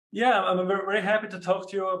Yeah, I'm very happy to talk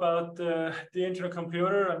to you about the internet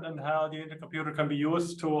computer and how the internet computer can be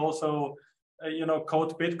used to also,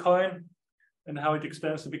 code Bitcoin and how it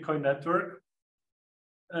extends the Bitcoin network.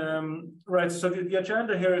 Right. So the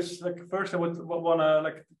agenda here is like, first I would want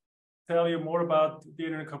to tell you more about the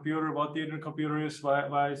internet computer, what the internet computer is,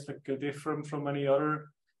 why it's different from many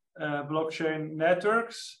other blockchain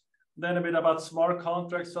networks. Then a bit about smart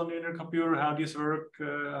contracts on the internet computer, how these work,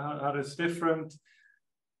 how it's different.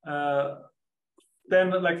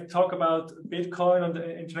 Then talk about Bitcoin on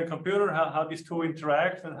the internet computer, how these two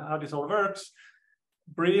interact and how this all works.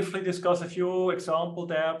 Briefly discuss a few example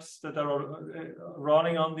dApps that are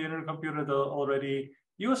running on the internet computer that already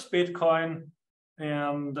use Bitcoin.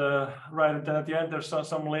 And right at the end, there's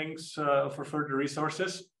some links for further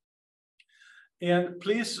resources. And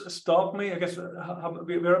please stop me. I guess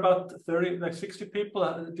we're about 60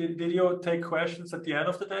 people. Did you take questions at the end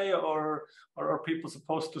of the day, or are people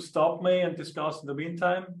supposed to stop me and discuss in the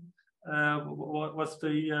meantime? What's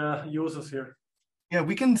the users here? Yeah,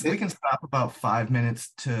 we can stop about 5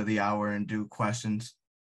 minutes to the hour and do questions.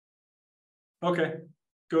 Okay,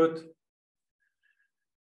 good.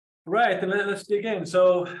 Right, and let's dig in.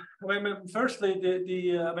 So, firstly,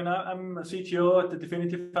 I'm a CTO at the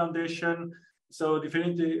DFINITY Foundation. So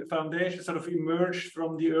DFINITY Foundation sort of emerged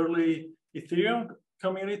from the early Ethereum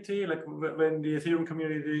community, like when the Ethereum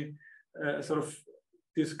community sort of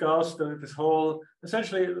discussed this whole,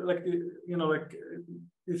 essentially, the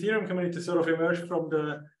Ethereum community sort of emerged from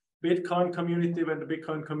the Bitcoin community when the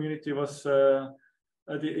Bitcoin community was, the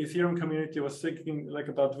Ethereum community was thinking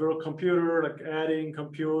about world computer, adding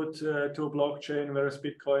compute to a blockchain, whereas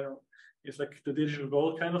Bitcoin is the digital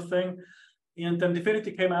gold kind of thing. And then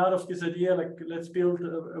DFINITY came out of this idea, let's build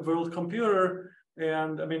a world computer.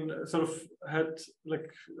 And I mean, sort of had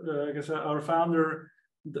I guess our founder,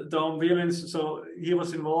 Don Wheelins, so he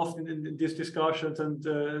was involved in these discussions and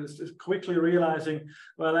quickly realizing,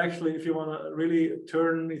 well, actually, if you want to really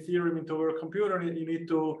turn Ethereum into a world computer, you need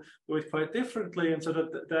to do it quite differently. And so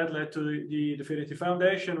that led to the DFINITY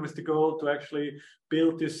Foundation with the goal to actually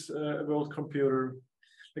build this world computer.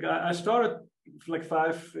 I started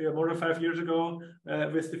more than 5 years ago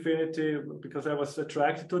with DFINITY because I was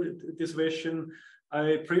attracted to this vision.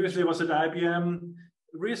 I previously was at IBM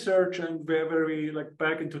Research, and where we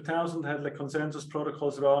back in 2000 had consensus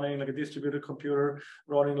protocols running, a distributed computer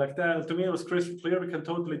running like that. And to me, it was crystal clear we can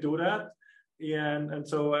totally do that. And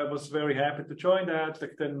so I was very happy to join that.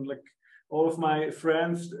 Then all of my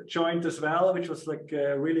friends joined as well, which was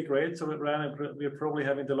really great. So we're probably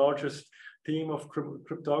having the largest team of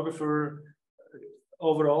cryptographer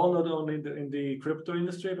overall, not only in the crypto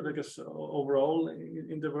industry, but I guess overall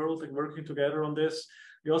in the world, working together on this.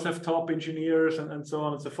 We also have top engineers and so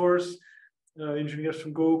on and so forth. Engineers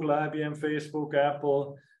from Google, IBM, Facebook,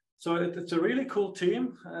 Apple. So it's a really cool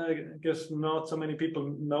team. I guess not so many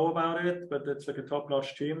people know about it, but it's a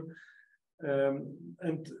top-notch team.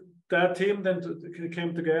 And that team then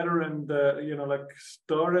came together and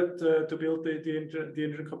started to build the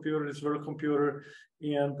internet computer, this world computer,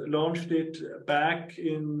 and launched it back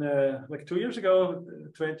in 2 years ago,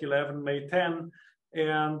 2011, May 10.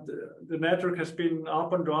 And the network has been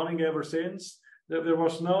up and running ever since. There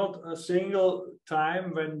was not a single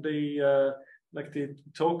time when the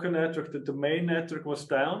token network, the domain network was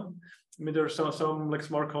down. I mean, there are some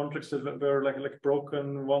smart contracts that were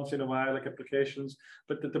broken once in a while, applications,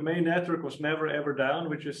 but the domain network was never ever down,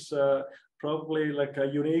 which is probably a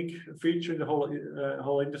unique feature in the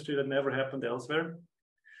whole industry that never happened elsewhere.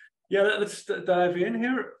 Yeah, let's dive in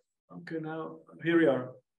here. Okay, now here we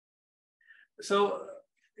are. So,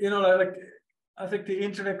 I think the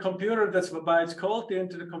internet computer, that's why it's called the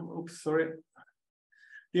internet.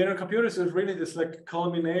 The internet computer is really this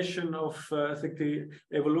culmination of I think the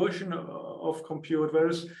evolution of compute.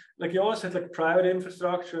 Whereas you always had private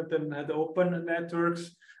infrastructure, and then had open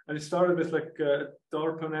networks, and it started with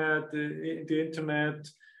DARPANET, the internet.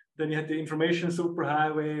 Then you had the information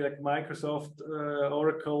superhighway, Microsoft,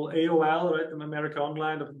 Oracle, AOL, right, and America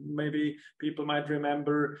Online, that maybe people might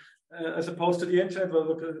remember, as opposed to the internet,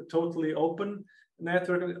 a totally open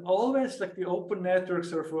network. And always the open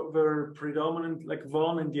networks were predominant,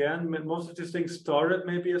 won in the end. Most of these things started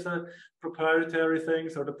maybe as a proprietary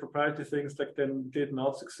things, or the proprietary things then did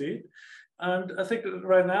not succeed. And I think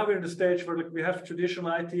right now we're in the stage where we have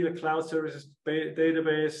traditional IT, cloud services,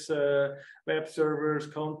 database, web servers,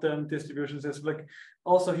 content distribution systems.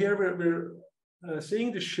 Also here we're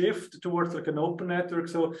seeing the shift towards an open network.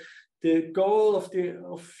 So the goal of the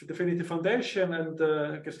DFINITY Foundation, and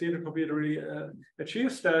I guess the internet computer really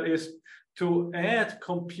achieves that, is to add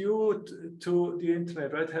compute to the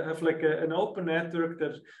internet, right? Have like an open network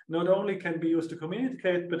that not only can be used to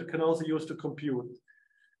communicate, but can also use to compute.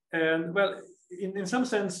 And well, in some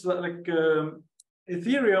sense, like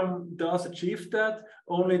Ethereum does achieve that,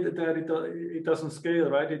 only that it doesn't scale,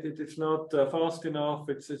 right? It's not fast enough,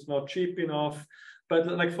 it's not cheap enough. But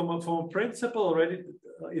like from a principle already,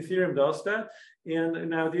 Ethereum does that. And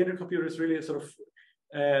now the intercomputer is really sort of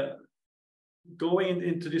going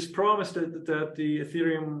into this promise that the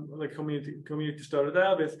Ethereum like community started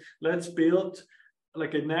out with. Let's build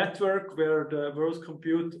like a network where the world's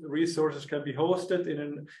compute resources can be hosted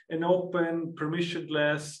in an open,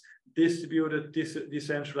 permissionless, distributed,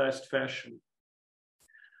 decentralized fashion.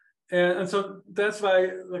 And so that's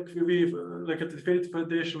why, like we like at the DFINITY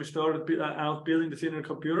Foundation, we started out building this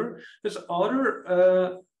intercomputer. There's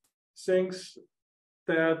other things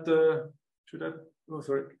that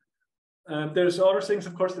there's other things,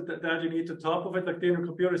 of course, that you need on top of it. Like the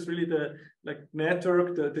intercomputer is really the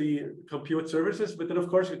network, the compute services, but then of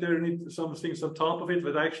course there need some things on top of it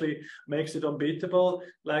that actually makes it unbeatable.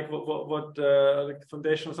 Like what like the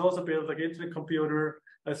foundation has also built, like internet computer,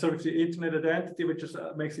 sort of the internet identity, which just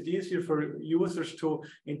makes it easier for users to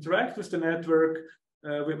interact with the network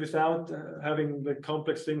without having the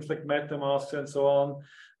complex things like MetaMask and so on.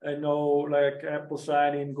 And no, like Apple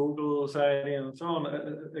sign-in, Google sign-in, and so on.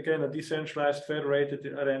 Again, a decentralized federated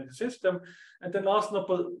identity system. And then last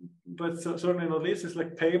but certainly not least is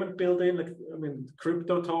like payment built-in, like I mean,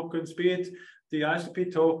 crypto tokens, be it the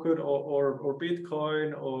ICP token or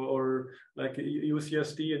Bitcoin or like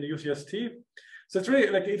USDC and USDT. So it's really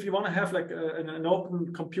like if you want to have like an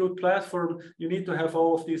open compute platform, you need to have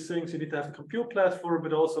all of these things. You need to have a compute platform,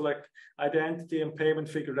 but also like identity and payment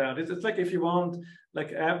figured out. It's like if you want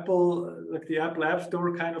like Apple, like the Apple App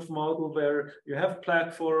Store kind of model where you have a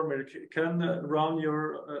platform where you can run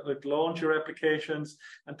your, like launch your applications,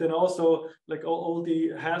 and then also like all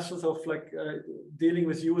the hassles of like dealing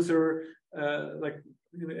with user, like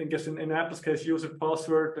I guess in Apple's case, user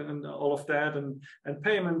password and all of that and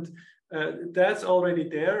payment. That's already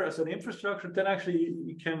there as an infrastructure. Then actually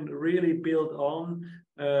you can really build on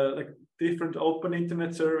like different open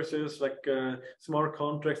internet services, like smart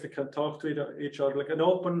contracts that can talk to each other, like an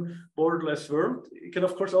open borderless world. You can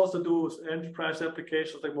of course also do enterprise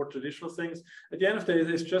applications, like more traditional things. At the end of the day,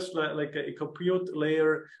 it's just like a compute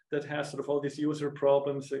layer that has sort of all these user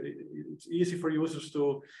problems. It's easy for users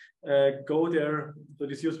to go there, so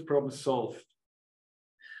these user problems solved.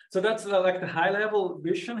 So that's like the high-level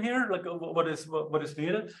vision here, like what is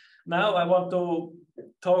needed. Now I want to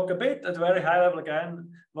talk a bit at very high level again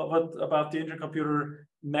what about the intercomputer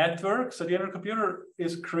network. So the intercomputer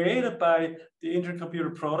is created by the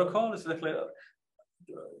intercomputer protocol. It's like,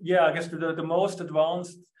 yeah, I guess the most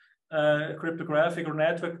advanced cryptographic or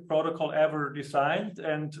network protocol ever designed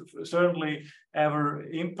and certainly ever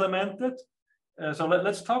implemented. So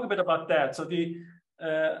let's talk a bit about that. So the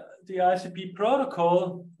ICP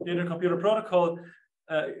protocol, the intercomputer protocol,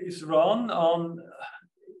 is run on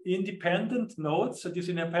independent nodes. So these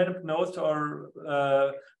independent nodes are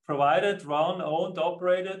provided, run, owned,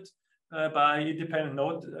 operated by independent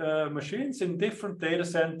node machines in different data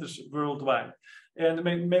centers worldwide. And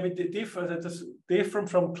maybe that's different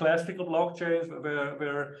from classical blockchains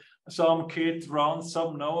where some kid runs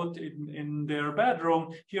some node in their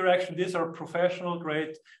bedroom. Here, actually, these are professional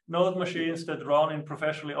grade node machines that run in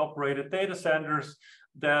professionally operated data centers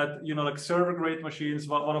that, you know, like server grade machines.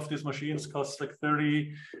 One of these machines costs like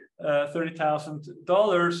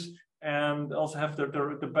 $30,000 and also have the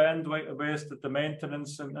bandwidth, the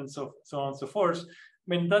maintenance and so on and so forth. I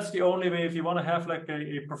mean, that's the only way. If you want to have like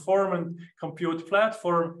a performant compute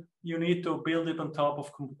platform, you need to build it on top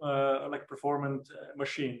of like performant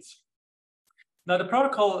machines. Now, the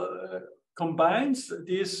protocol combines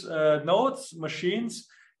these nodes, machines,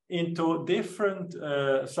 into different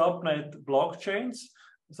subnet blockchains.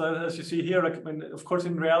 So as you see here, like, I mean, of course,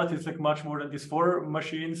 in reality, it's like much more than these 4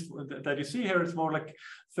 machines that you see here. It's more like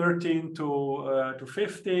 13 to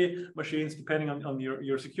 50 machines, depending on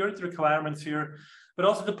your security requirements here. But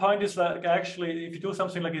also the point is like actually, if you do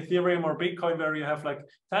something like Ethereum or Bitcoin, where you have like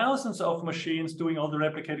thousands of machines doing all the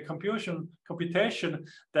replicated computation,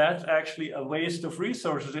 that's actually a waste of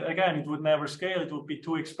resources. Again, it would never scale. It would be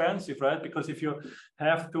too expensive, right? Because if you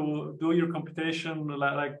have to do your computation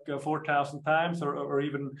like 4,000 times or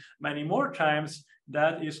even many more times,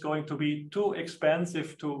 that is going to be too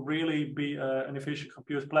expensive to really be an efficient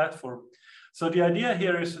compute platform. So the idea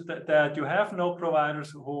here is that you have node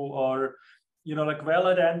providers who are you know, like well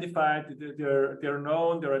identified, they're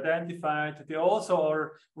known, they're identified. They also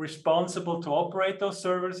are responsible to operate those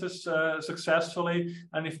services successfully.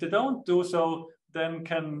 And if they don't do so, then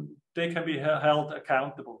they can be held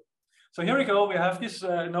accountable. So here we go. We have this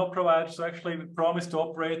node providers who actually promised to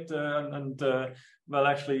operate well,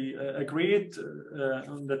 actually agreed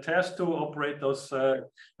on the test to operate those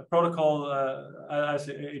protocol as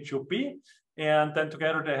it should be. And then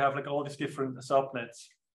together they have like all these different subnets.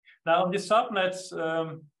 Now on these subnets,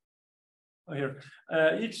 here,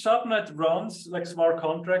 each subnet runs like smart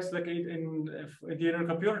contracts, like in the inner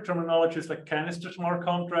computer terminology, is like canister smart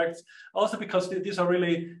contracts. Also because these are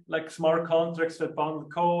really like smart contracts that bundle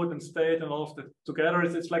code and state and all of that together.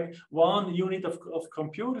 It's like one unit of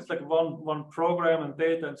compute. It's like one program and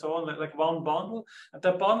data and so on, like one bundle. And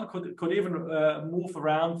that bundle could even move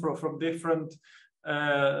around from different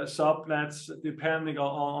subnets depending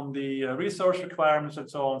on the resource requirements and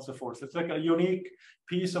so on and so forth. So it's like a unique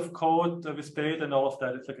piece of code with data and all of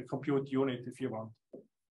that. It's like a compute unit if you want.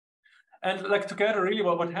 And like together, really,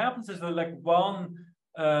 what happens is that like one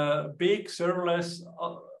big serverless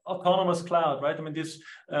autonomous cloud, right? I mean, this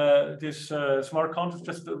smart contracts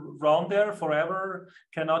just run there forever,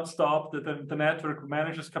 cannot stop. The network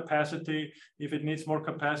manages capacity. If it needs more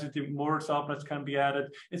capacity, more subnets can be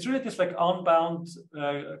added. It's really this like unbound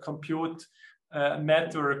compute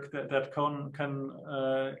network that can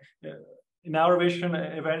in our vision,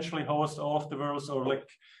 eventually host all of the world's, or like,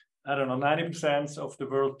 I don't know, 90% of the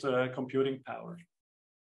world computing power.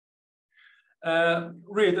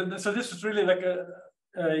 Really, so this is really like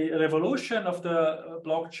an evolution of the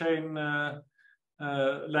blockchain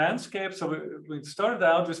landscape. So we started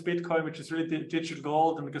out with Bitcoin, which is really digital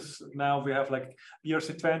gold, and because now we have like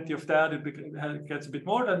ERC20 of that, it gets a bit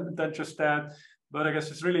more than just that. But I guess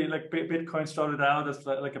it's really like Bitcoin started out as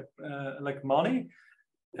like money.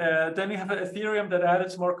 Then you have Ethereum that added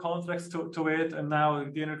smart contracts to it, and now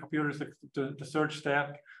the inner computer is like the third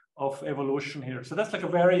step of evolution here. So that's like a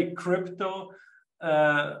very crypto,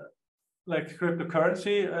 like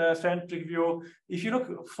cryptocurrency centric view. If you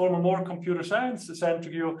look from a more computer science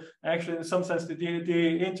centric view, actually in some sense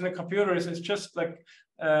the internet computer is just like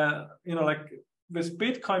you know, like with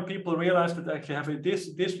Bitcoin, people realize that actually having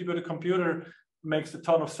this distributed computer makes a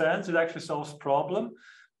ton of sense. It actually solves problem.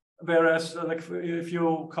 Whereas, like, if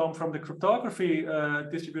you come from the cryptography,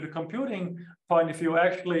 distributed computing point of view,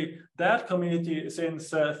 actually, that community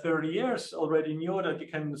since 30 years already knew that you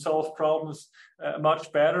can solve problems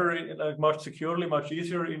much better, much securely, much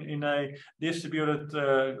easier in a distributed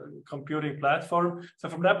computing platform. So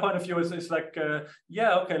from that point of view, it's like,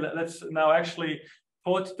 yeah, okay, let's now actually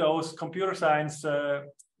put those computer science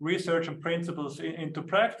research and principles into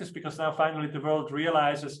practice, because now finally the world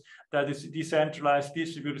realizes that this decentralized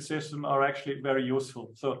distributed system are actually very useful.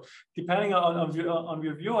 So depending on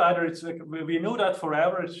your view, either it's like we knew that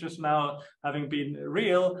forever, it's just now having been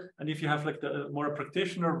real, and if you have like the more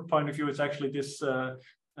practitioner point of view, it's actually this sort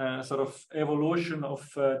of evolution of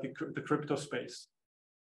the crypto space.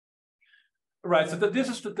 Right, so this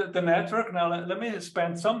is the network. Now let me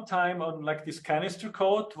spend some time on like this canister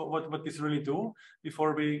code, what this really do,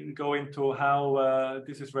 before we go into how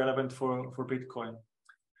this is relevant for Bitcoin.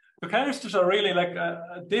 The canisters are really like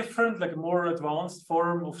a different, like a more advanced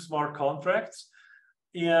form of smart contracts.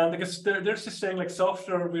 And I guess there's this saying like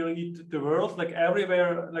software will eat the world, like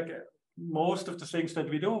everywhere, like most of the things that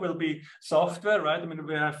we do will be software, right? I mean,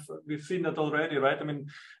 we've seen that already, right? I mean,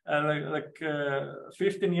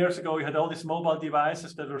 15 years ago, we had all these mobile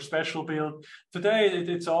devices that were special built. Today,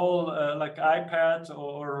 it's all like iPad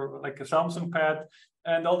or like a Samsung Pad,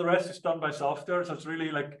 and all the rest is done by software. So it's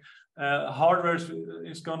really like hardware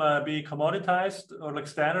is gonna be commoditized or like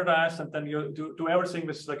standardized, and then you do everything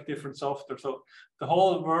with like different software. So the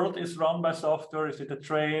whole world is run by software. Is it a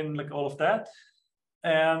train, like all of that?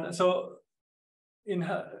 And so in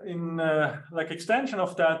like extension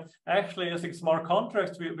of that, actually, I think smart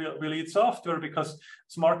contracts will lead software, because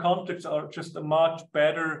smart contracts are just a much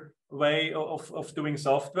better way of doing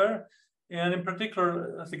software. And in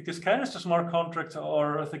particular, I think these canister smart contracts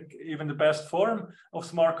are, I think, even the best form of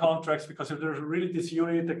smart contracts, because if there's really this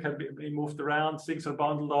unit that can be moved around, things are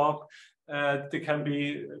bundled up, they can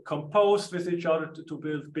be composed with each other to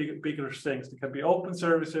build bigger things. They can be open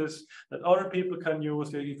services that other people can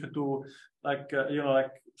use. You could do like you know,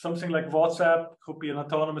 like something like WhatsApp could be an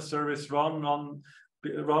autonomous service run on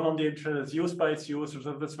the internet, it's used by its users.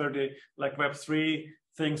 So that's where the like Web3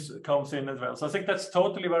 things comes in as well. So I think that's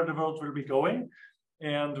totally where the world will be going,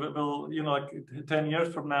 and we'll, you know, like 10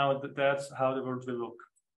 years from now, that's how the world will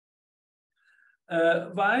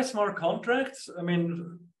look. Why smart contracts? I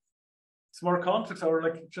mean, smart contracts are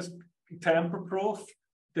like just tamper-proof.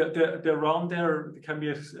 The run there can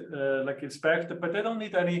be like inspected, but they don't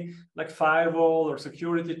need any like firewall or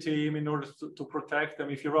security team in order to protect them.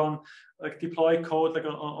 If you run like deploy code like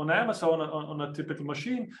on Amazon on a typical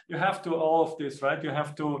machine, you have to all of this, right? You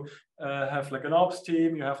have to have like an ops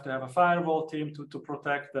team, you have to have a firewall team to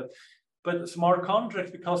protect that. But smart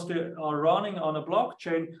contracts, because they are running on a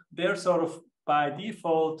blockchain, they're sort of by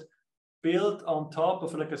default built on top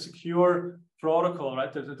of like a secure protocol,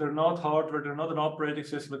 right? They're not hardware, they're not an operating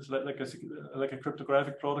system. It's like a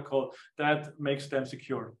cryptographic protocol that makes them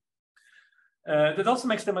secure. That also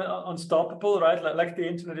makes them unstoppable, right? Like the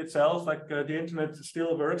internet itself, like the internet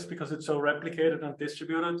still works because it's so replicated and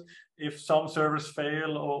distributed. If some servers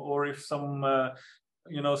fail or if some,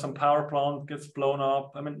 some power plant gets blown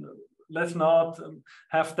up, I mean, let's not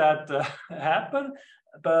have that happen,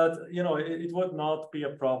 but, it would not be a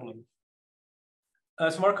problem.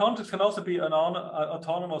 Smart contracts can also be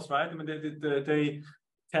autonomous, right? I mean, they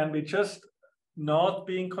can be just not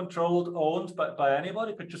being controlled, owned by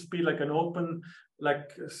anybody, but just be like an open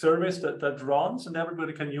service that runs and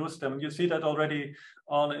everybody can use them. You see that already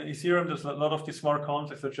on Ethereum. There's a lot of these smart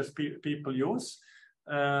contracts that just people use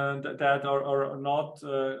and that are not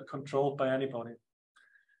controlled by anybody.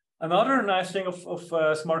 Another nice thing of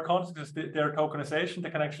smart contracts is their tokenization.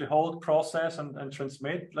 They can actually hold, process, and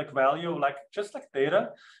transmit like value, just like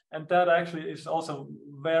data. And that actually is also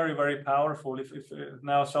very, very powerful. If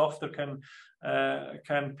now software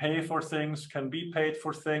can pay for things, can be paid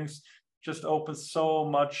for things, just opens so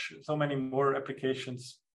many more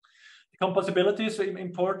applications. Composability is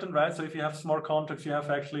important, right? So if you have smart contracts, you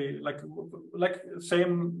have actually like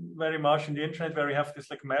same very much in the internet where you have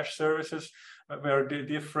this like mesh services where the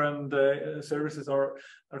different services are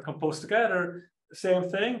composed together. Same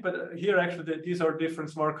thing, but here actually these are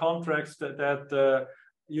different smart contracts that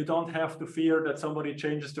you don't have to fear that somebody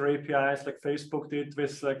changes their APIs like Facebook did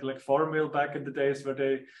with like Farmville back in the days where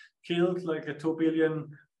they killed like a 2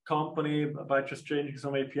 billion company by just changing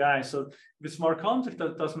some API. So with smart contracts,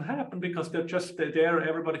 that doesn't happen because they're just there,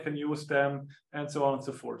 everybody can use them, and so on and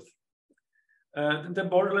so forth. And then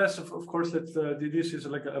borderless, of course, this is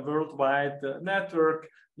like a worldwide network.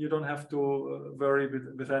 You don't have to worry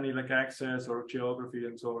with any like access or geography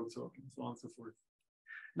and so on and so forth.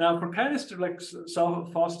 Now, for canister, like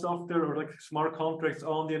fast software or like smart contracts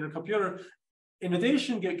on the internet computer, in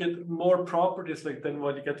addition, get more properties than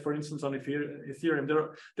what you get, for instance, on Ethereum.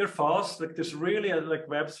 They're fast. Like there's really a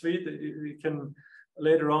web suite. You can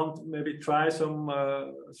later on maybe try some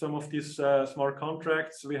of these smart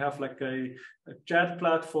contracts. We have like a chat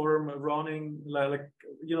platform running, like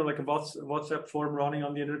a WhatsApp form running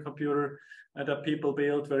on the internet computer that people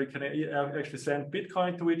build, where you can actually send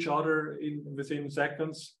Bitcoin to each other within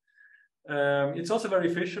seconds. It's also very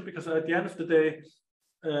efficient because at the end of the day,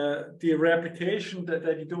 the replication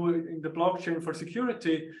that you do in the blockchain for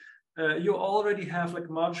security, you already have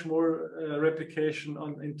like much more replication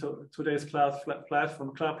into today's cloud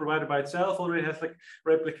platform. Cloud provider by itself already has like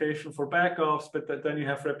replication for backups, but then you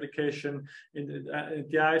have replication in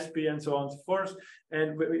the ISP and so on and so forth.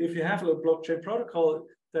 And if you have a blockchain protocol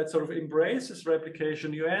that sort of embraces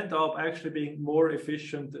replication, you end up actually being more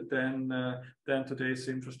efficient than today's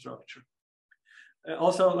infrastructure.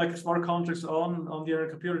 Also, like smart contracts on the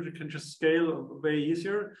internet computer, you can just scale way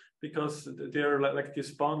easier because they're like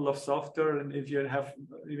this bundle of software, and if you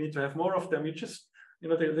need to have more of them, you just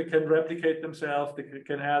they can replicate themselves, they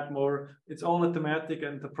can add more. It's all automatic,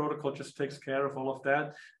 and the protocol just takes care of all of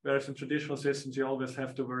that. Whereas in traditional systems, you always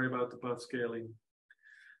have to worry about scaling.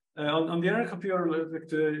 On the internet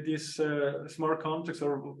computer, these smart contracts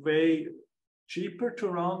are way cheaper to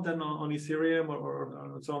run than on Ethereum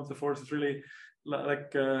or so on and so forth. It's really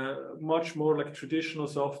much more like traditional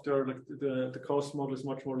software. Like the cost model is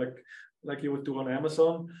much more like you would do on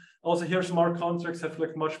Amazon. Also here, smart contracts have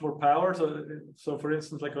like much more power. So for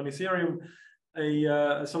instance, like on Ethereum,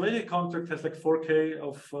 a Solidity contract has like 4K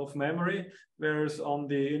of memory, whereas on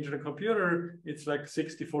the internet computer, it's like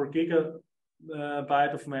 64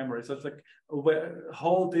 gigabyte of memory. So it's like a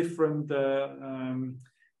whole different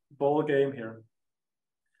ball game here.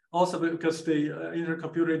 Also, because the internet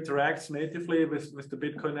computer interacts natively with the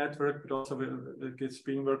Bitcoin network, but also it's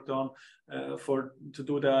being worked on to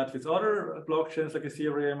do that with other blockchains like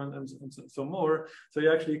Ethereum and so more. So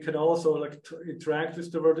you actually can also like interact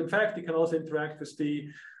with the world. In fact, you can also interact with the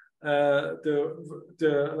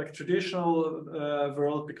like traditional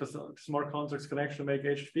world, because smart contracts can actually make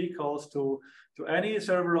HTTP calls to any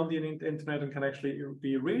server on the internet and can actually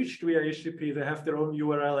be reached via HTTP. They have their own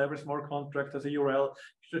URL. Every smart contract has a URL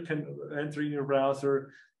you can enter in your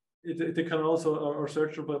browser. They can also are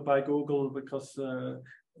searchable by Google because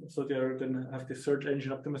so they then have the search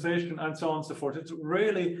engine optimization and so on and so forth. It's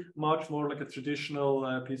really much more like a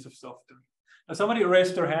traditional piece of software. And somebody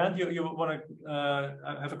raised their hand. You want to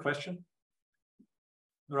have a question,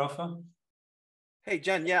 Rafa? Hey,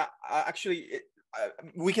 Jen. Yeah, actually,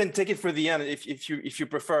 we can take it for the end if you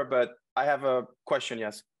prefer. But I have a question.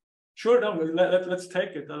 Yes. Sure. No, let's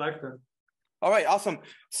take it. I like that. All right. Awesome.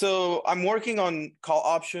 So I'm working on call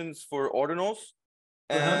options for ordinals,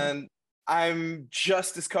 and I'm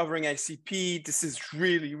just discovering ICP. This is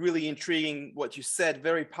really, really intriguing. What you said,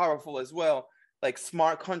 very powerful as well. Like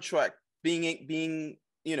smart contract being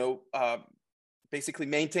basically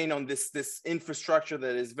maintained on this infrastructure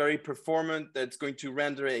that is very performant, that's going to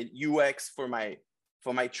render a UX for my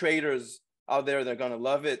traders out there. They're going to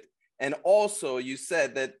love it. And also you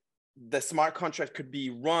said that the smart contract could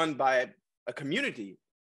be run by a community.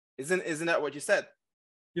 Isn't that what you said?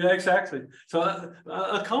 Yeah, exactly. So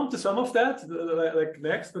I'll come to some of that like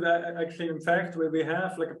next, but actually, in fact, we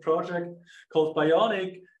have like a project called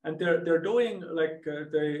Bionic, and they're doing like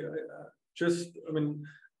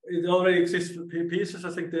it already exists pieces. I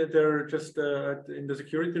think they're just in the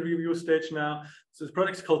security review stage now. So this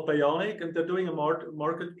project is called Bionic, and they're doing a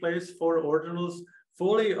marketplace for ordinals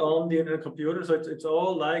fully on the internet computer. So it's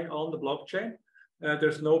all like on the blockchain.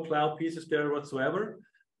 There's no cloud pieces there whatsoever.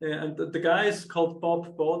 And the guy is called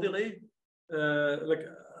Bob Bodily.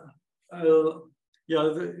 You'll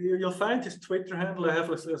find his Twitter handle. I have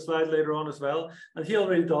a slide later on as well, and he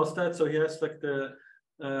already does that. So he has like the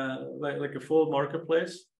like a full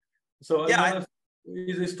marketplace. So yeah,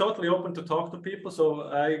 he's totally open to talk to people. So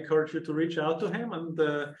I encourage you to reach out to him and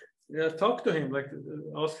talk to him, like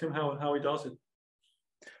ask him how he does it.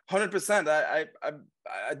 100%.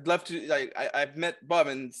 I'd love to. I've met Bob,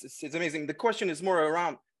 and it's amazing. The question is more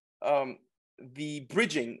around the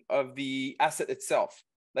bridging of the asset itself,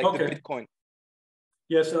 like the Bitcoin.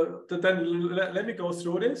 Yeah, so then let me go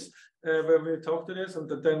through this when we talk to this, and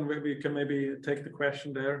then we can maybe take the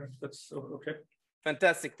question there. That's okay.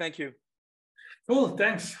 Fantastic. Thank you. Cool.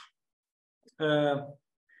 Thanks.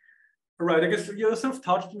 Right. I guess you sort of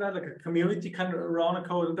touched on that, like a community can run a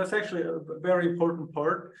code, and that's actually a very important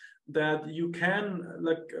part. That you can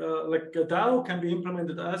like a DAO can be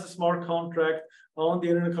implemented as a smart contract on the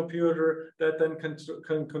internet computer that then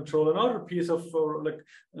can control another piece of, or like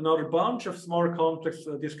another bunch of smart contracts,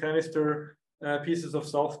 these canister pieces of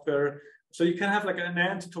software. So you can have like an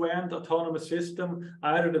end-to-end autonomous system,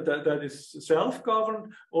 either that is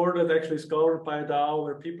self-governed or that actually is governed by a DAO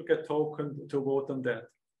where people get token to vote on that.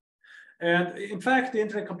 And in fact, the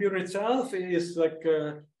internet computer itself is like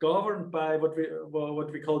governed by what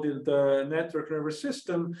we call the network nervous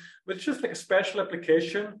system, which is just like a special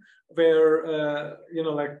application where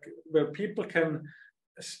where people can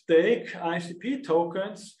stake ICP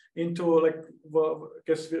tokens into like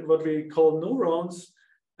what we call neurons.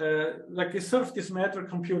 Like it's sort of this network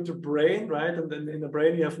computer brain, right? And then in the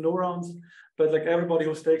brain you have neurons, but like everybody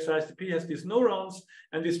who stakes ICP has these neurons,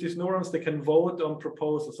 and these neurons, they can vote on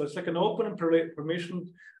proposals. So it's like an open and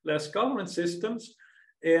permissionless governance systems.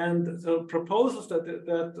 And the proposals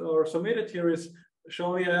that are submitted here is,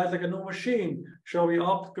 shall we add like a new machine? Shall we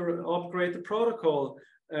upgrade the protocol?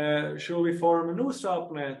 Shall we form a new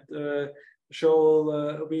subnet?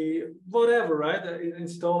 Shall we whatever, right?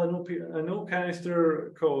 Install a new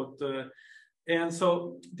canister code, and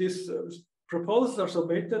so these proposals are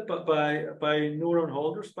submitted by neuron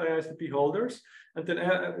holders, by ICP holders, and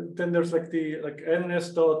then there's like the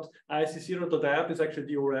nns.ic0.app is actually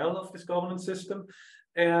the URL of this governance system,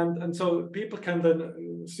 and so people can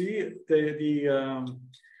then see the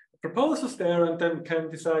proposals there, and then can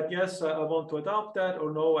decide, yes, I want to adopt that,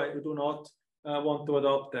 or no, I do not want to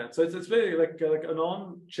adopt that. So it's really like an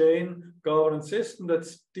on-chain governance system that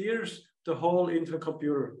steers the whole internet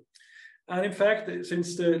computer. And in fact,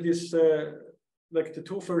 since like the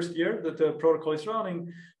first year that the protocol is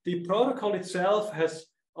running, the protocol itself has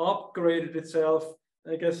upgraded itself.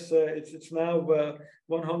 I guess it's now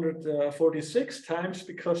 146 times,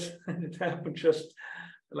 because it happened just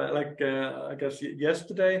I guess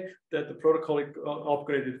yesterday that the protocol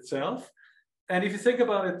upgraded itself. And if you think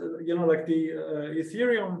about it, like the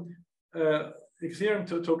Ethereum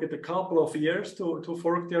took it a couple of years to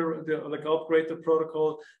fork like upgrade the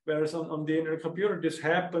protocol, whereas on the internet computer this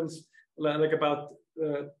happens like about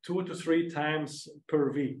 2 to 3 times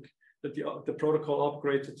per week that the protocol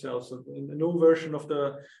upgrades itself. So a new version of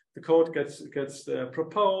the code gets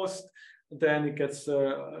proposed, then it gets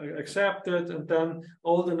accepted, and then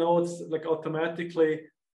all the nodes like automatically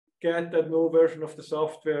get that new version of the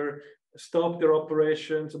software, stop their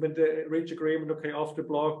operations. When they reach agreement, okay, after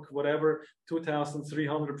block, whatever,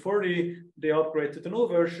 2340, they upgrade to the new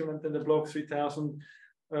version, and then the block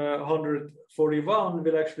 3141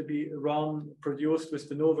 will actually be produced with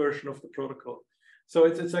the new version of the protocol. So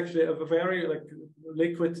it's actually a very like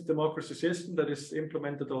liquid democracy system that is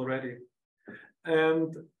implemented already.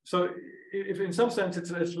 And so if in some sense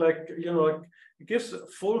it's like, you know, like it gives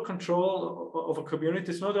full control of a community.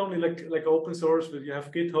 It's not only like open source, but you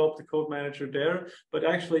have GitHub, the code manager there, but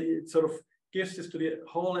actually it sort of gives this to the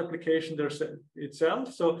whole application there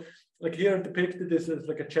itself. So like here depicted, this is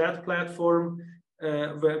like a chat platform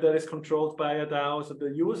where that is controlled by a DAO. So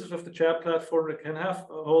the users of the chat platform, they can have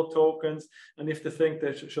whole tokens, and if they think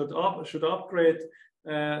they should upgrade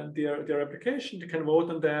their application, they can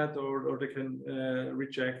vote on that, or they can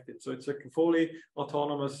reject it. So it's like a fully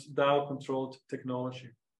autonomous DAO controlled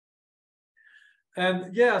technology.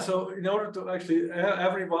 And yeah, so in order to actually,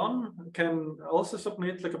 everyone can also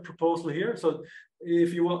submit like a proposal here. So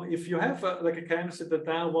if you have like a candidate that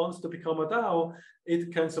now wants to become a DAO,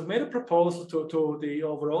 it can submit a proposal to the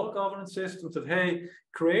overall governance system that, hey,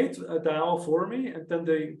 create a DAO for me, and then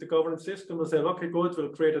the governance system will say, okay, good, we'll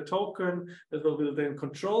create a token that will then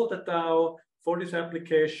control the DAO for this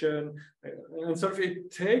application, and sort of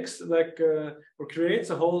it takes like or creates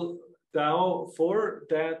a whole DAO for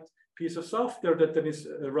that piece of software that then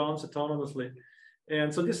runs autonomously.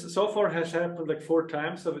 And so this so far has happened like 4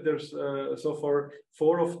 times. So there's so far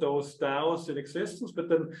 4 of those DAOs in existence, but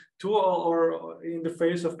then 2 are in the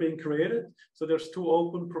phase of being created. So there's 2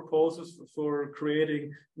 open proposals for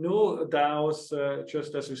creating new DAOs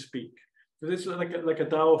just as we speak. So this is like a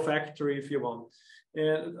DAO factory, if you want.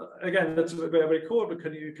 And again, that's very, very cool,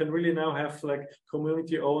 because you can really now have like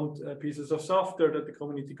community-owned pieces of software that the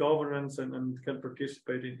community governs and can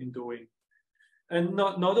participate in doing. And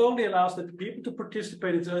not only allows the people to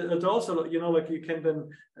participate, it also, you know, like you can then,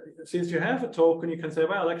 since you have a token, you can say,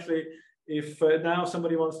 well, actually, if now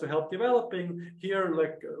somebody wants to help developing here,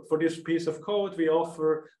 like for this piece of code, we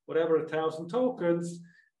offer whatever 1,000 tokens,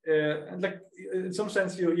 and like in some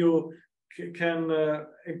sense, you can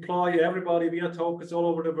employ everybody via tokens all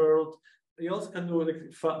over the world. You also can do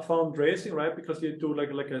like fundraising, right? Because you do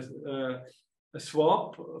like a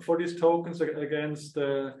swap for these tokens against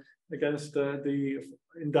the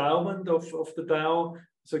endowment of the DAO.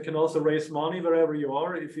 So you can also raise money wherever you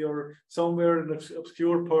are. If you're somewhere in an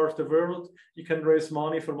obscure part of the world, you can raise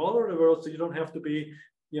money from all over the world. So you don't have to be,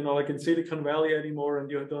 you know, like in Silicon Valley anymore, and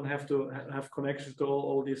you don't have to have connections to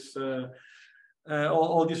all these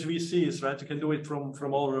these VCs, right? You can do it from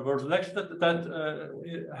all over the world. Actually, that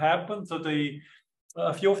happened. So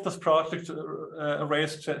a few of those projects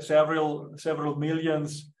raised several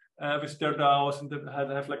millions with their DAOs, and they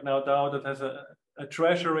have like now DAO that has a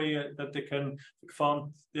treasury that they can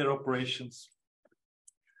fund their operations.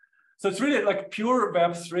 So it's really like pure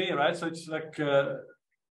Web3, right? So it's like a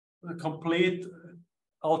complete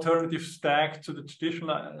alternative stack to the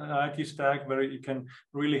traditional IT stack, where you can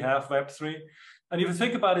really have Web3. And if you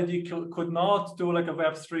think about it, you could not do like a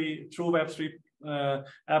true Web3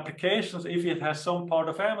 applications if it has some part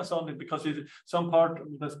of Amazon, because some part,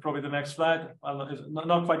 that's probably the next slide,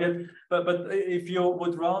 not quite yet, but if you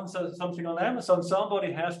would run something on Amazon,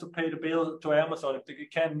 somebody has to pay the bill to Amazon.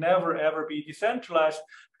 It can never ever be decentralized,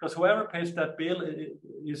 because whoever pays that bill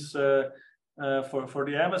is for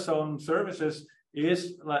the Amazon services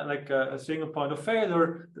is like a single point of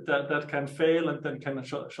failure that can fail and then can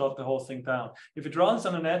shut the whole thing down. If it runs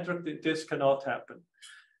on a network, this cannot happen.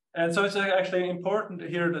 And so it's actually important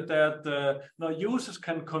here that now users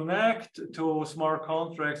can connect to smart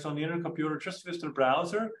contracts on the internet computer just with their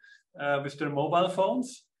browser, with their mobile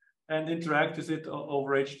phones, and interact with it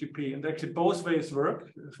over HTTP. And actually both ways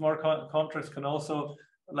work. Smart contracts can also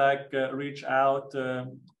like reach out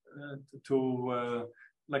to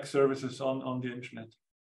like services on the internet.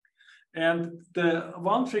 And the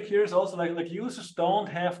one trick here is also like users don't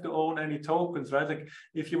have to own any tokens, right? Like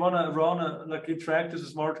if you want to run interact with a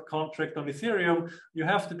smart contract on Ethereum, you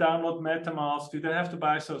have to download MetaMask, you then have to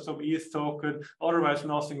buy some ETH token, otherwise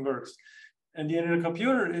nothing works. And the internet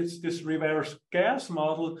computer is this reverse gas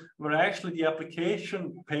model, where actually the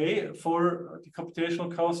application pay for the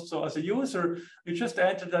computational costs. So as a user, you just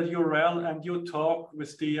enter that URL and you talk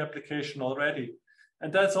with the application already.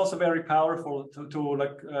 And that's also very powerful to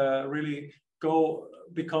really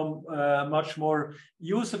become much more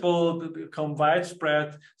usable, become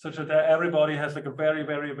widespread, such that everybody has like a very,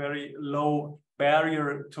 very, very low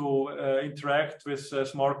barrier to interact with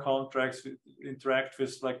smart contracts, interact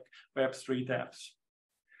with like Web3 dApps.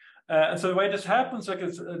 And so the way this happens, like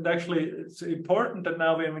it's important that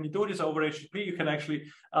now when you do this over HTTP, you can actually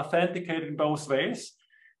authenticate in both ways.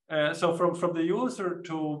 So from the user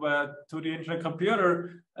to the internet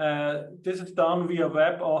computer, this is done via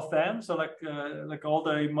WebAuthn. So like all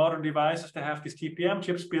the modern devices, they have these TPM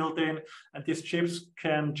chips built in, and these chips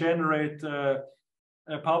can generate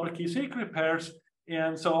public key secret pairs.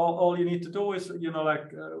 And so all you need to do is,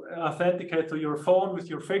 authenticate to your phone with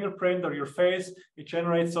your fingerprint or your face. It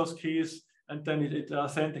generates those keys, and then it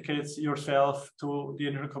authenticates yourself to the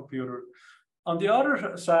internet computer. On the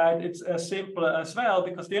other side, it's as simple as well,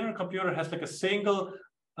 because the internet computer has like a single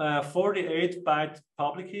 48-byte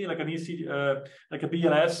public key, like an like a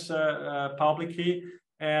BLS public key.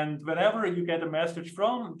 And whenever you get a message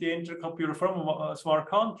from the internet computer, from a smart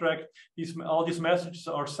contract, all these messages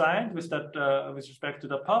are signed with that with respect to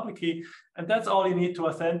the public key, and that's all you need to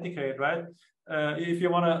authenticate, right? If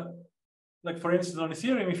you want to, like for instance on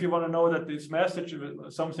Ethereum, if you want to know that this message,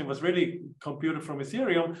 something was really computed from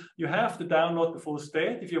Ethereum, you have to download the full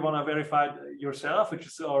state if you want to verify it yourself, which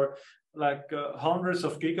is like hundreds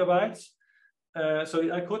of gigabytes. So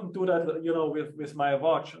I couldn't do that, with my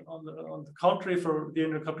watch. On the contrary, for the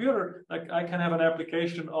internet computer, like I can have an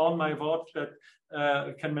application on my watch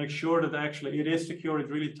that can make sure that actually it is secure. It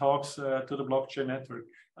really talks to the blockchain network.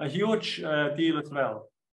 A huge deal as well.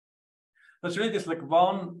 That's really just like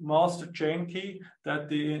one master chain key that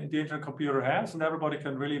the internet computer has, and everybody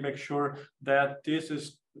can really make sure that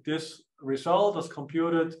this result is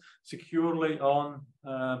computed securely on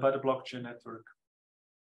by the blockchain network.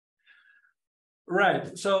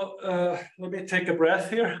 Right, so let me take a breath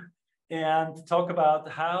here and talk about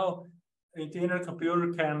how the internet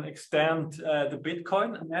computer can extend the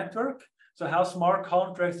Bitcoin network. So how smart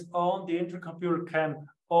contracts on the internet computer can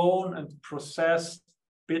own and process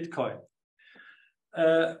Bitcoin.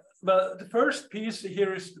 Well, the first piece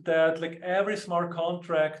here is that like every smart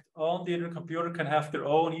contract on the internet computer can have their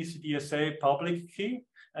own ECDSA public key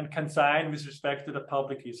and can sign with respect to the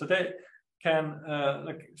public key. So they can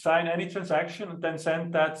sign any transaction and then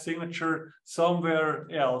send that signature somewhere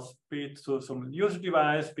else, be it to some user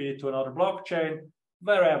device, be it to another blockchain,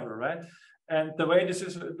 wherever, right? And the way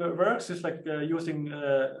this works is like using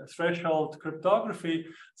threshold cryptography.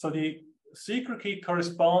 So the secret key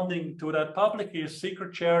corresponding to that public key is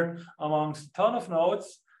secret shared amongst a ton of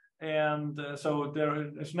nodes. And so there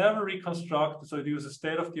is never reconstructed. So it uses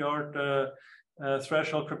state-of-the-art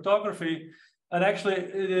threshold cryptography. And actually,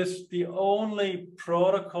 it is the only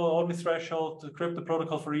protocol, only threshold crypto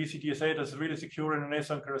protocol for ECDSA that's really secure in an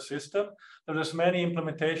asynchronous system. There's many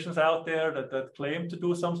implementations out there that claim to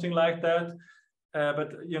do something like that.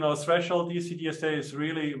 But threshold ECDSA is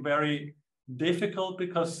really very difficult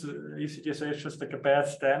because ECDSA is just like a bad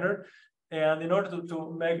standard. And in order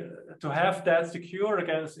to have that secure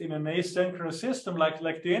against in an asynchronous system like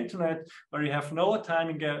the internet, where you have no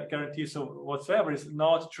timing guarantees whatsoever, is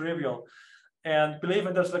not trivial. And believe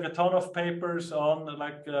me, there's like a ton of papers on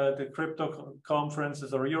like the crypto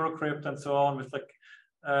conferences or Eurocrypt and so on with like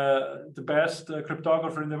the best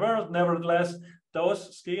cryptographer in the world. Nevertheless,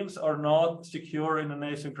 those schemes are not secure in an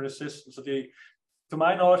asynchronous system. So to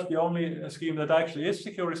my knowledge, the only scheme that actually is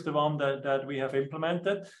secure is the one that we have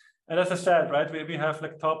implemented. And as I said, right, we have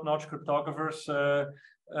like top-notch cryptographers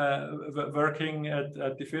working at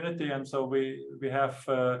DFINITY, and so we have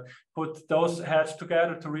put those heads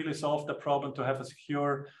together to really solve the problem, to have a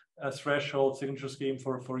secure threshold signature scheme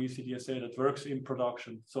for ECDSA that works in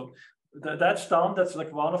production. So that's done. That's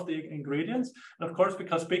like one of the ingredients. And of course,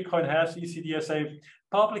 because Bitcoin has ECDSA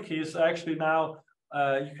public keys, actually now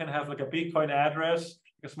you can have like a Bitcoin address.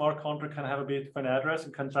 A smart contract can have a Bitcoin address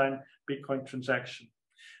and can sign Bitcoin transaction.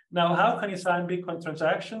 Now, how can you sign Bitcoin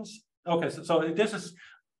transactions? Okay, so this is,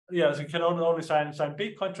 yeah, so you can only sign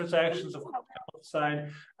Bitcoin transactions, of course, you can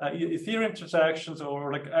sign Ethereum transactions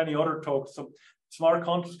or like any other token. So smart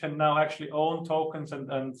contracts can now actually own tokens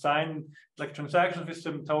and sign like transactions with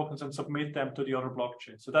some tokens and submit them to the other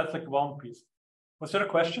blockchain. So that's like one piece. Was there a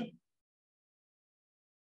question?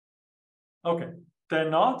 Okay, then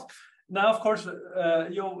not. Now, of course,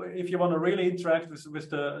 if you want to really interact with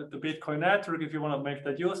the Bitcoin network, if you want to make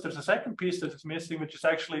that use, there's a second piece that is missing, which is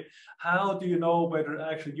actually how do you know whether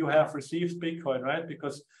actually you have received Bitcoin, right?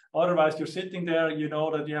 Because otherwise you're sitting there, you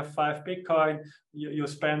know that you have 5 Bitcoin, you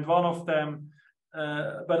spend one of them.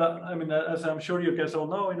 But I mean, as I'm sure you guys all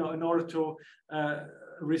know, in order to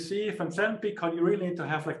receive and send Bitcoin, you really need to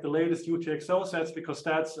have like the latest UTXO sets, because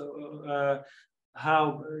that's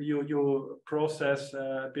how you process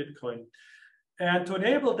Bitcoin. And to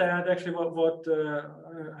enable that, actually what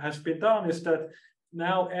has been done is that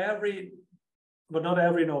now every but not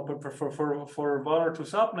every node, but for one or two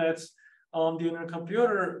subnets on the inner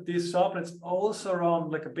computer, these subnets also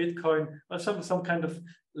run like a Bitcoin or some kind of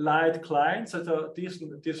light client. So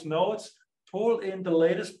these nodes pull in the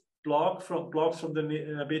latest blocks from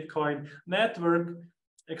the Bitcoin network,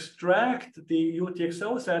 extract the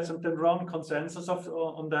UTXO sets, and then run consensus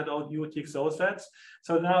on that UTXO sets.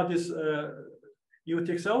 So now this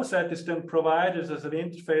UTXO set is then provided as an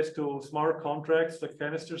interface to smart contracts like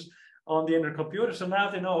canisters on the inner computer. So now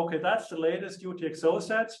they know, okay, that's the latest UTXO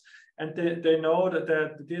sets, and they know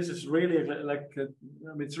that this is really like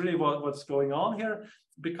it's really what's going on here,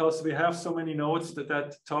 because we have so many nodes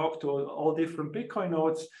that talk to all different Bitcoin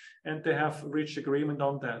nodes, and they have reached agreement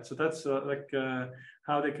on that. So that's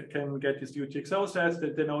how they can get these UTXO sets.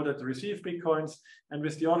 They know that they receive Bitcoins, and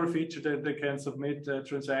with the other feature that they can submit a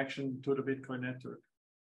transaction to the Bitcoin network.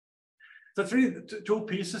 So it's really two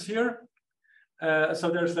pieces here. So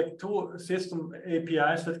there's like two system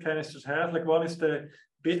APIs that canisters have. Like one is the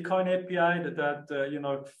Bitcoin API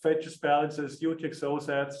that fetches, balances UTXO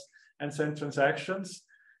sets and sends transactions,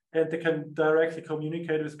 and they can directly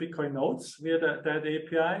communicate with Bitcoin nodes via that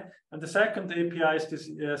API. And the second API is this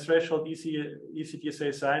threshold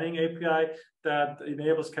ECDSA signing API that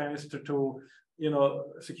enables canister to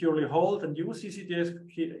securely hold and use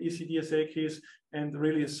ECDSA keys and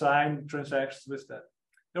really sign transactions with that.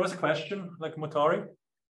 There was a question, like Motari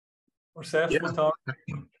or Seth Motari.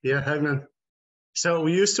 Yeah, hi man. So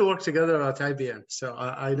we used to work together at IBM, so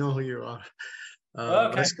I know who you are.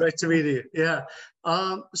 Okay. It's great to meet you. Yeah.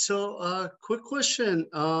 Quick question.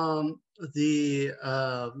 The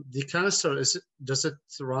canister, does it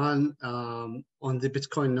run on the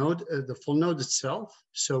Bitcoin node, the full node itself?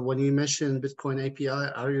 So when you mention Bitcoin API,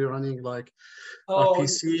 are you running like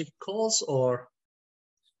RPC calls or?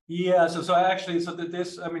 Yeah, so again,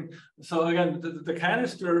 the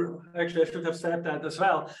canister, actually, I should have said that as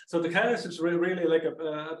well. So the canister is really like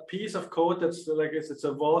a piece of code that's like, it's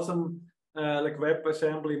a WASM like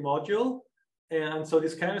WebAssembly module. And so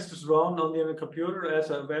these canisters run on the computer as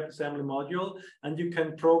a WebAssembly module, and you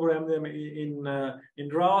can program them in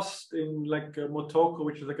Rust, in like Motoko,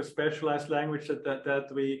 which is like a specialized language that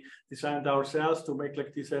we designed ourselves to make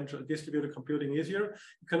like distributed computing easier.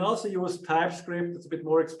 You can also use TypeScript, it's a bit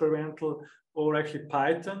more experimental, or actually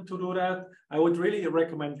Python to do that. I would really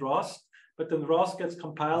recommend Rust. But then Rust gets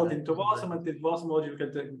compiled into WASM, and the WASM module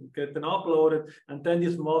get then uploaded, and then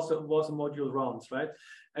this WASM module runs, right?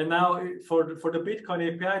 And now for the Bitcoin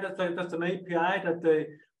API, that's an API that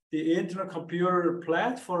the internet computer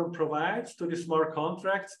platform provides to the smart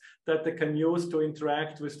contracts that they can use to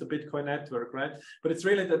interact with the Bitcoin network, right? But it's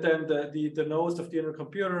really that then the nodes of the internet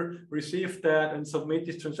computer receive that and submit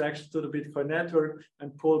these transactions to the Bitcoin network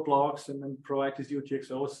and pull blocks and then provide these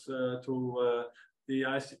UTXOs to the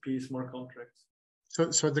ICP smart contracts.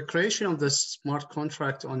 So the creation of this smart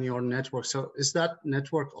contract on your network, so is that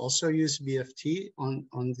network also use BFT on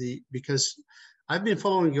the, because I've been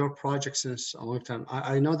following your project since a long time.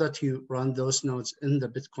 I know that you run those nodes in the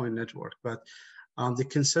Bitcoin network, but the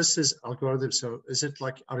consensus algorithm, so is it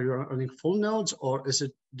like, are you running full nodes or is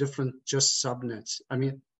it different, just subnets? I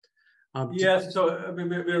mean, yes, so I mean,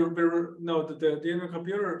 the internet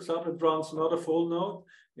computer subnet runs not a full node.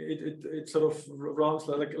 It sort of runs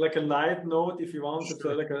like a light node, if you want. Sure.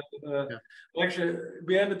 So like actually,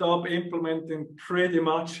 we ended up implementing pretty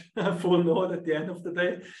much a full node at the end of the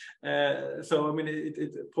day. So I mean,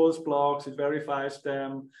 it pulls blocks, it verifies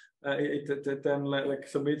them, it then like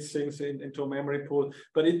submits things into a memory pool,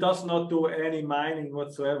 but it does not do any mining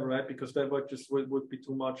whatsoever, right? Because that would be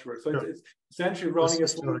too much work. So sure. It's essentially running a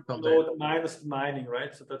full node minus mining,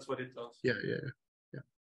 right? So that's what it does. Yeah.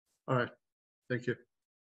 All right, thank you.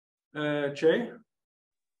 Jay?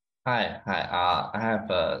 Hi. I have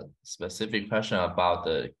a specific question about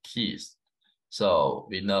the keys. So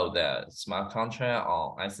we know that smart contract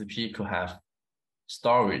on ICP could have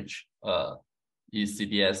storage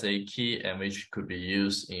ECDSA key, and which could be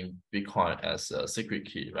used in Bitcoin as a secret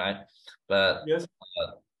key, right? But yes.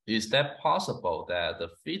 Is that possible that the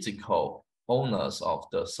physical owners of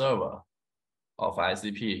the server of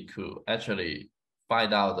ICP could actually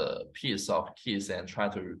find out the piece of keys and try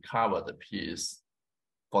to recover the piece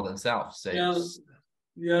for themselves?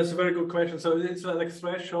 Yeah, it's a very good question. So it's like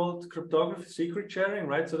threshold cryptography, secret sharing,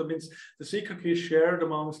 right? So that means the secret key is shared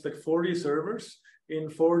amongst like 40 servers in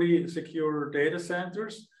 40 secure data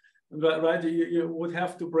centers, right? You would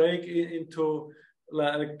have to break into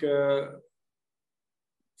like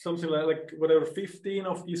something like whatever 15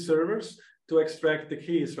 of these servers to extract the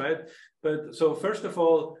keys, right? But so first of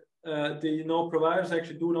all, the node providers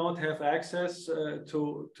actually do not have access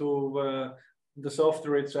to the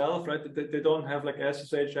software itself, right? They don't have like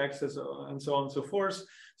SSH access and so on and so forth.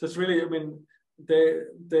 So it's really, I mean,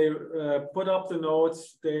 they put up the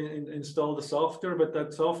nodes, they install the software, but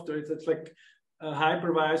that software, it's like a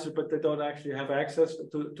hypervisor, but they don't actually have access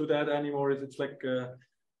to that anymore. It's like,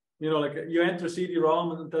 you know, like you enter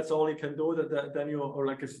CD-ROM and that's all you can do. Then you, or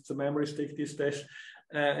like it's a memory stick these days,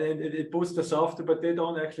 and it boosts the software, but they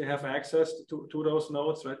don't actually have access to those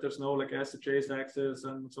nodes, right? There's no like SSH access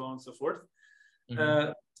and so on and so forth.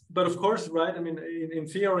 Mm-hmm. But of course, right? I mean, in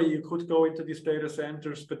theory, you could go into these data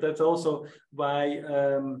centers, but that's also why,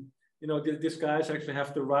 you know, these guys actually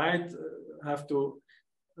have to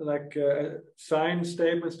like sign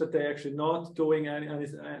statements that they're actually not doing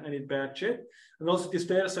any bad shit. And also these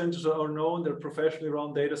data centers are known, they're professionally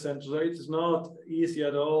run data centers. So it is not easy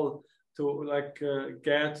at all to like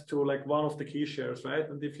get to like one of the key shares, right?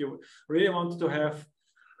 And if you really want to have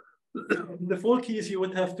the full keys, you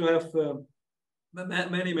would have to have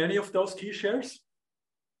many of those key shares,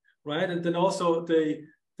 right? And then also the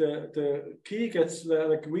key gets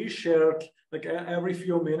like reshared like every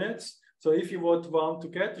few minutes. So if you would want to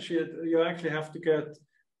get the share, you actually have to get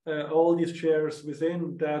all these shares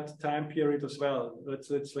within that time period as well.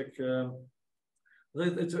 It's like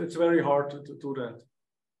it's very hard to do that.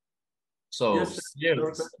 So yes,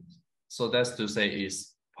 so that's to say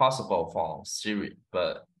it's possible from theory,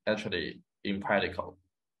 but actually impractical.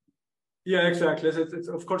 Yeah, exactly. It's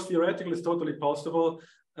of course theoretically it's totally possible,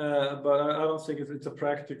 but I don't think it's a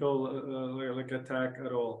practical like attack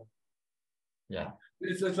at all. Yeah,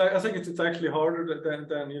 it's like I think it's actually harder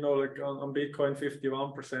than you know, like on Bitcoin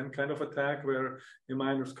 51% kind of attack where the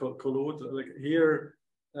miners collude. Like here,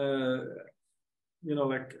 you know,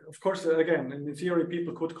 like of course again in theory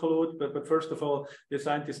people could collude, but first of all they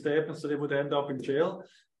signed these statements, so they would end up in jail.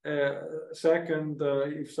 Second,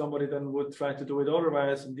 if somebody then would try to do it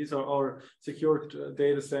otherwise, and these are our secured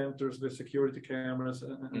data centers with security cameras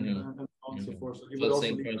and so on and so forth. So first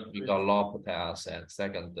thing, we got law protect us, and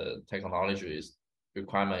second, the technology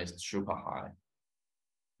requirement is super high.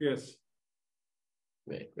 Yes.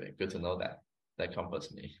 Great, good to know that. That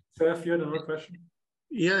comforts me. Seth, you had another question?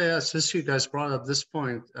 Yeah. Since you guys brought up this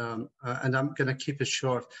point, and I'm gonna keep it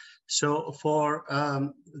short. So for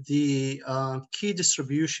the key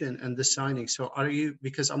distribution and the signing, so are you,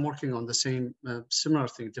 because I'm working on the same similar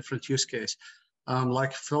thing, different use case,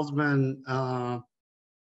 like Feldman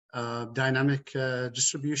dynamic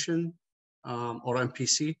distribution or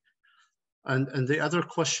MPC. And the other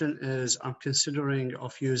question is, I'm considering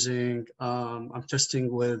of using, I'm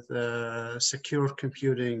testing with secure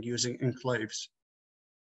computing using enclaves.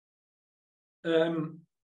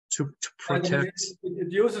 To protect.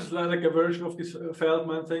 It uses like a version of this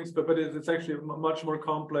Feldman things, but it's actually much more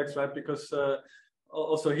complex, right? Because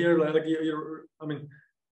also here, like you're, I mean,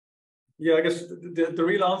 yeah, I guess the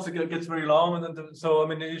real answer gets very long, and so I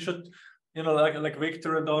mean, you should, you know, like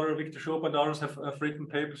Victor Schupp and others have written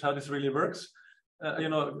papers how this really works, you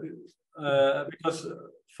know, because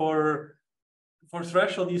for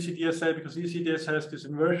threshold ECDSA, because ECDS has this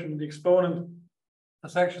inversion in the exponent,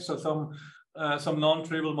 that's actually some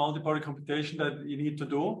non-trivial multi-party computation that you need to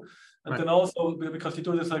do. And then also because you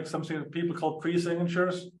do this like something that people call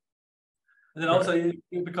pre-signatures. And then also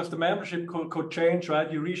because the membership could change,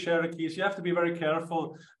 right? You reshare the keys. You have to be very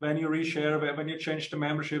careful when you reshare, when you change the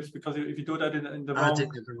memberships, because if you do that in the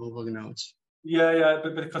wrong nodes. Yeah,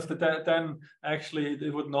 but because then actually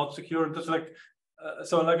it would not secure. Just like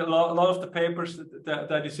so, like a lot of the papers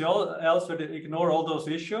that you see elsewhere, they ignore all those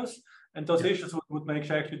issues. And those issues would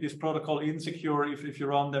make actually this protocol insecure if you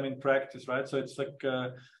run them in practice, right? So it's like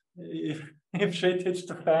if shit hits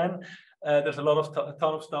the fan, there's a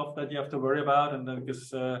ton of stuff that you have to worry about, and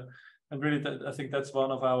because and really I think that's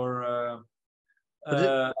one of our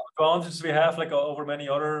advantages we have, like over many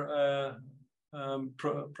other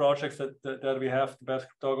projects that we have, the best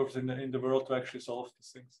cryptographers in the world to actually solve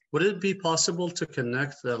these things. Would it be possible to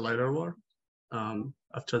connect the lighter war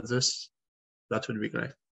after this? That would be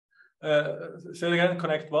great. Say it again.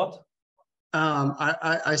 Connect what?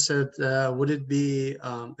 I said, would it be?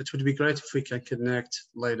 It would be great if we can connect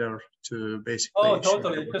later to basically. Oh,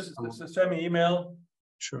 totally. Just send me email.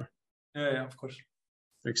 Sure. Yeah, of course.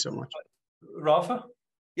 Thanks so much. Rafa?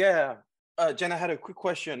 Yeah. Jen, I had a quick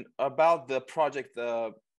question about the project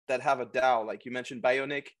that have a DAO. Like you mentioned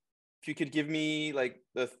Bionic. If you could give me like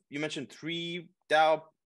you mentioned 3 DAO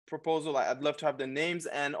proposal. I'd love to have the names,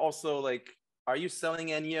 and also like, are you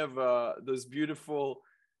selling any of those beautiful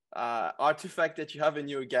artifacts that you have in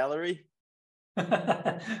your gallery?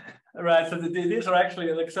 Right. So these are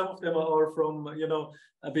actually like some of them are from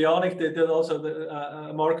Bionic. They did also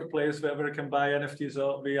a marketplace where you can buy NFTs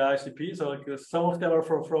via ICP. So like some of them are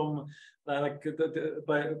from like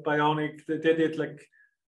Bionic. They did like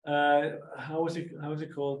how is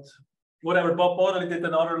it called? Whatever. Bob Bodley did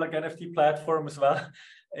another like NFT platform as well.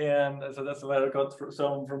 And so that's where I got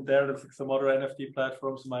some from there. There's like some other NFT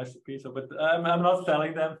platforms from ICP. So, but I'm not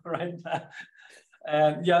selling them right now.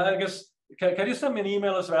 And yeah, I guess. Can you send me an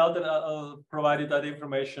email as well that I'll provide you that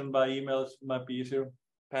information by email? It might be easier.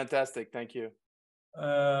 Fantastic, thank you.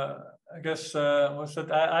 I guess what's that?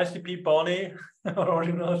 ICP Bonnie or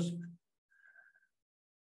knows?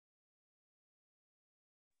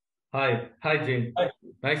 Hi, Jane. Hi.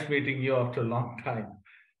 Nice meeting you after a long time.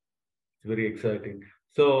 It's very exciting.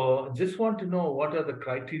 So just want to know what are the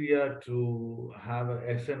criteria to have a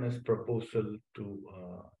SNS proposal to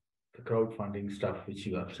the crowdfunding stuff which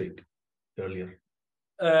you have said earlier.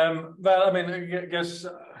 Well, I mean, I guess,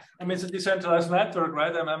 it's a decentralized network,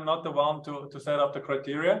 right? And I'm not the one to set up the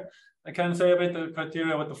criteria. I can say a bit the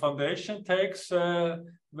criteria what the foundation takes, to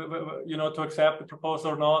accept the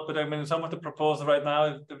proposal or not. But I mean, some of the proposals right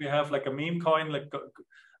now, we have like a meme coin, like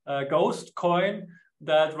a ghost coin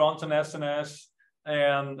that runs on SNS.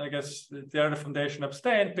 And I guess there the foundation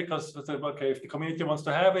abstained because, okay, if the community wants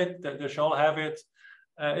to have it, they shall have it.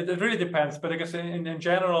 It really depends, but I guess in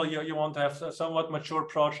general, you want to have a somewhat mature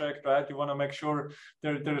project, right? You want to make sure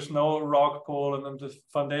there's no rug pull, and then the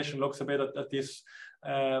foundation looks a bit at these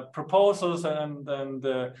proposals, and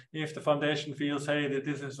if the foundation feels, hey,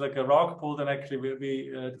 this is like a rug pull, then actually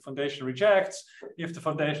the foundation rejects. If the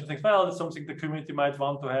foundation thinks, well, it's something the community might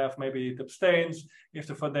want to have, maybe it abstains. If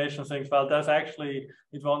the foundation thinks, well, that's actually,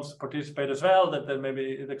 it wants to participate as well, then maybe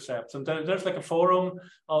it accepts. And there's like a forum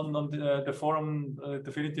on the forum,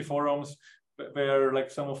 DFINITY forums, where like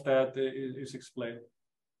some of that is explained.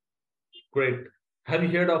 Great. Have you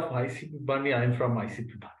heard of ICP Bunny? I'm from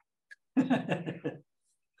ICP Bunny.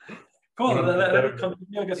 Cool. Let me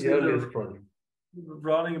continue. I guess we're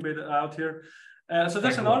running a bit out here. So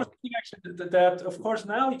there's another thing actually that of course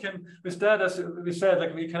now you can, with that, as we said,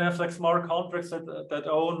 like we can have like smart contracts that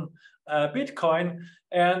own Bitcoin.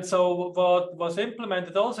 And so what was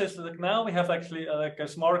implemented also is like now we have actually like a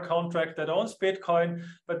smart contract that owns Bitcoin,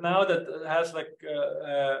 but now that has like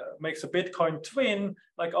makes a Bitcoin twin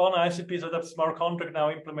like on ICP. So that smart contract now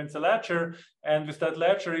implements a ledger, and with that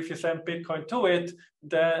ledger, if you send Bitcoin to it,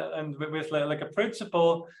 and with like a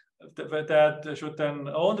principal that should then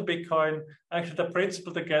own the Bitcoin, actually the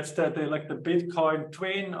principal that gets the Bitcoin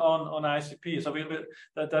twin on ICP. So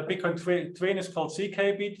that Bitcoin twin is called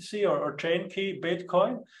CKBTC or chain key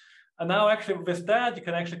Bitcoin. And now actually with that, you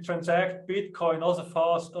can actually transact Bitcoin also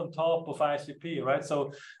fast on top of ICP, right?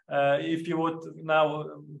 So if you would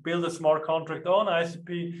now build a smart contract on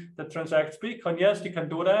ICP that transacts Bitcoin, yes, you can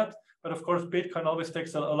do that. But of course, Bitcoin always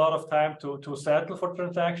takes a lot of time to settle for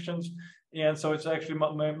transactions. And so it's actually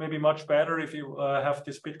maybe much better if you have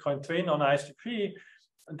this Bitcoin twin on ICP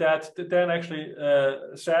that then actually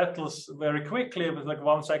settles very quickly with like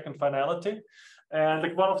 1 second finality. And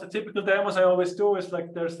like one of the typical demos I always do is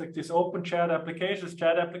like there's like this open chat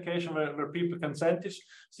application where people can send this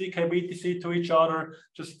CKBTC to each other,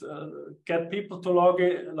 just get people to log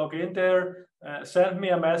in there, send me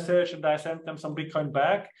a message, and I send them some Bitcoin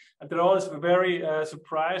back. And they're always very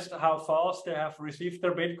surprised how fast they have received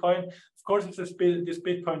their Bitcoin. Of course, it's this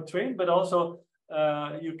Bitcoin twin, but also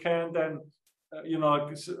you can then,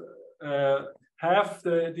 have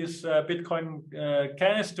this Bitcoin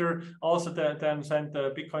canister also then send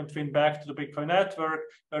the Bitcoin twin back to the Bitcoin network,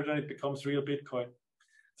 where then it becomes real Bitcoin.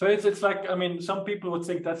 So it's like, I mean, some people would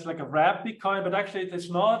think that's like a wrapped Bitcoin, but actually it's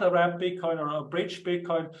not a wrapped Bitcoin or a bridged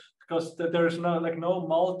Bitcoin, because there's no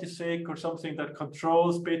multi-sig or something that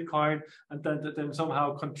controls Bitcoin and then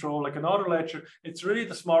somehow control like another ledger. It's really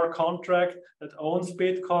the smart contract that owns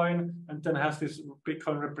Bitcoin and then has this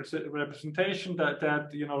Bitcoin representation that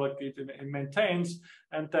it maintains,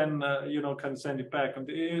 and then can send it back. And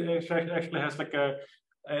it actually has like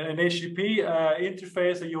an HTTP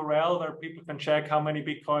interface, a URL where people can check how many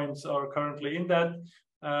Bitcoins are currently in that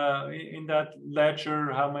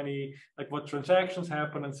ledger, how many, like what transactions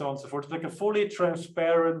happen, and so on and so forth. It's like a fully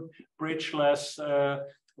transparent, bridgeless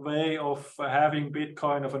way of having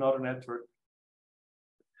Bitcoin of another network.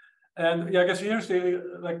 And yeah, I guess here's the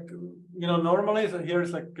normally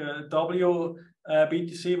here's like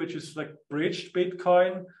WBTC, which is like bridged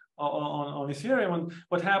Bitcoin on Ethereum. And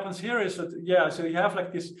what happens here is that, so you have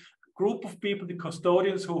like this group of people, the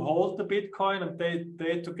custodians who hold the Bitcoin, and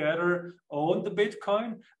they together own the Bitcoin.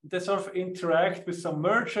 They sort of interact with some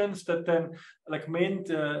merchants that then like mint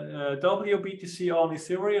WBTC on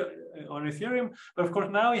Ethereum. But of course,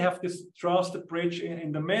 now you have this trusted bridge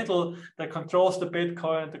in the middle that controls the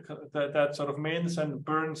Bitcoin, that sort of mints and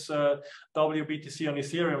burns WBTC on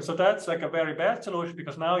Ethereum. So that's like a very bad solution,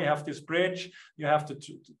 because now you have this bridge you have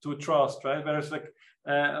to trust, right? Whereas like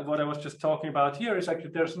what I was just talking about here is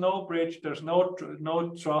actually there's no bridge, there's no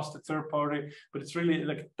trusted third party, but it's really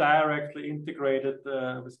like directly integrated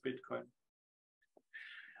with Bitcoin.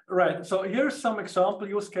 Right, so here's some example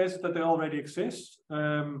use cases that they already exist.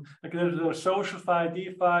 Like there's SocialFi,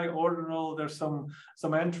 DeFi, Ordinal, there's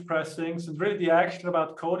some enterprise things, and really the action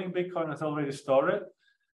about coding Bitcoin has already started.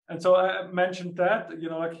 And so I mentioned that, you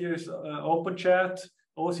know, like here's OpenChat,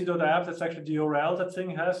 oc.app, that's actually the URL that thing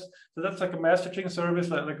has. So that's like a messaging service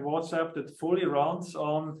like WhatsApp that fully runs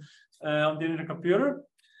on the internet computer.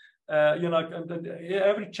 You know, and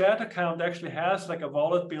every chat account actually has like a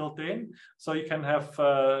wallet built in. So you can have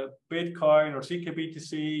Bitcoin or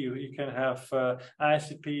CKBTC, you can have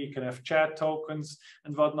ICP, you can have chat tokens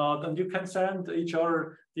and whatnot. And you can send each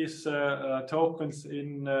other these tokens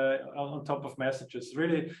in on top of messages.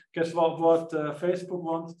 Really, guess what Facebook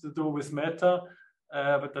wanted to do with Meta,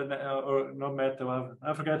 but then, or not Meta,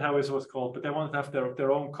 I forget how it was called, but they wanted to have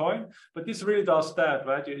their own coin. But this really does that,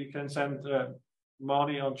 right? You can send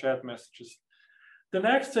money on chat messages. The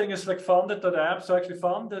next thing is like Funded.app. So actually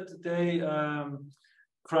Funded, they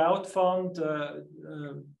crowdfund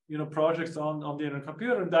you know, projects on the internet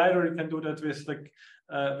computer, and either you can do that with like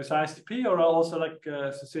with ICP, or also like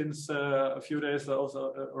since a few days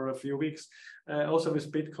also, or a few weeks also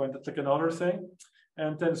with Bitcoin. That's like another thing.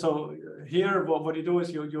 And then so here what you do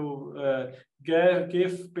is you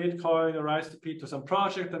give Bitcoin or ICP to some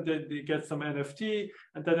project, and then they get some NFT,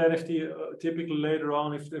 and that NFT typically later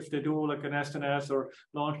on, if they do like an SNS or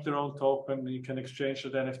launch their own token, you can exchange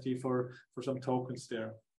that NFT for some tokens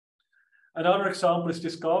there. Another example is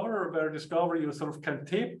Discover, where Discover you sort of can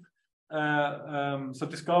tip. So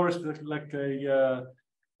Discover is like a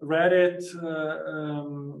Reddit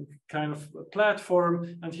kind of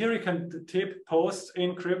platform, and here you can tip posts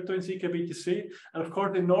in crypto in CKBTC. And of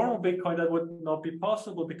course, in normal Bitcoin that would not be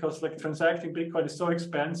possible, because like transacting Bitcoin is so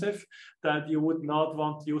expensive that you would not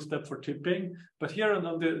want to use that for tipping. But here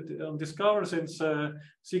on Discover, since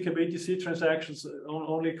CKBTC transactions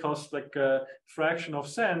only cost like a fraction of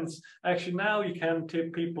cents, actually now you can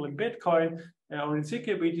tip people in Bitcoin or in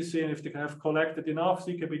CKBTC, and if they have collected enough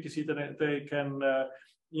CKBTC, then they can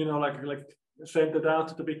you know, like send it out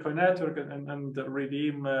to the Bitcoin network and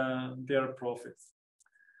redeem their profits.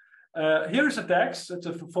 Here's a DEX. It's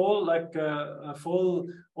a full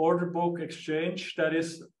order book exchange that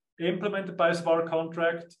is implemented by a smart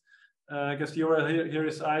contract. I guess the URL here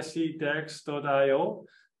is icdex.io,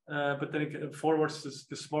 but then it forwards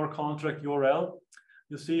the smart contract URL.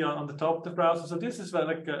 You see on the top of the browser. So this is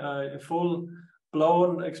like a full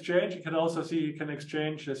blown exchange. You can also see you can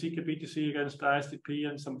exchange CKBTC against ICP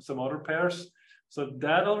and some other pairs. So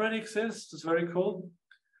that already exists. It's very cool.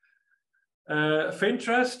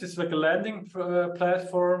 Finterest is like a lending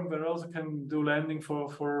platform where you also can do lending for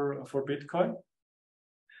Bitcoin.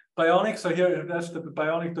 Bionic, so here that's the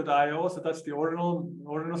bionic.io, so that's the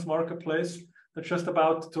Ordinals marketplace that's just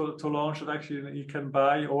about to launch. It actually you can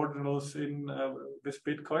buy Ordinals in with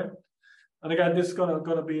Bitcoin. And again, this is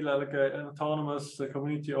gonna be like an autonomous,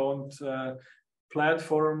 community-owned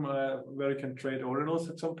platform where you can trade Ordinals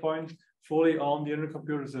at some point, fully on the internet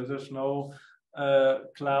computer. So there's no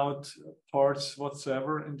cloud parts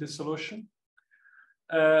whatsoever in this solution.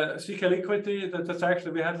 CK Liquidity, that's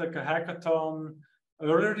actually, we had like a hackathon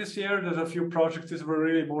earlier this year. There's a few projects. These were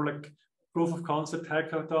really more like proof of concept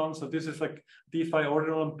hackathon. So this is like DeFi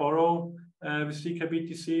Ordinal and Borrow with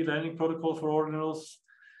CKBTC, lending protocol for Ordinals.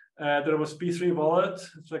 There was B3 Wallet.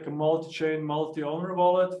 It's like a multi-chain, multi-owner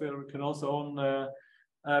wallet where we can also own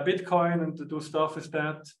Bitcoin and do stuff with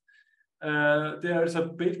that. There's a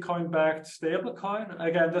Bitcoin-backed stablecoin.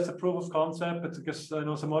 Again, that's a proof of concept, but because I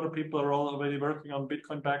know some other people are already working on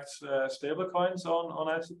Bitcoin-backed stablecoins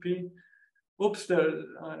on ICP. Oops,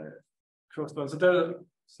 crossed one. So there,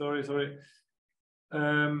 sorry.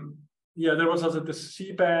 Yeah, there was also the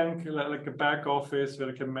C-Bank, like a back office where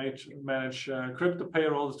you can manage crypto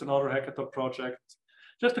payrolls. It's another hackathon project.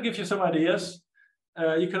 Just to give you some ideas,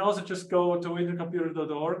 you can also just go to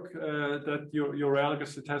intercomputer.org, that URL,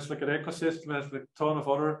 because it has like an ecosystem, it has like a ton of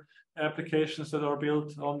other applications that are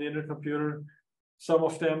built on the intercomputer. Some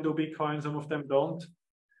of them do Bitcoin, some of them don't.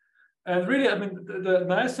 And really, I mean, the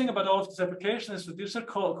nice thing about all of these applications is that these are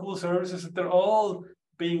cool services, that they're all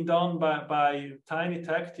being done by tiny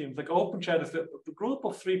tech teams. Like OpenChat is a group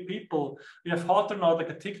of 3 people. We have Hotternaut,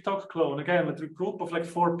 like a TikTok clone. Again, like a group of like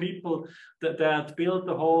 4 people that build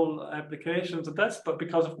the whole applications. And that's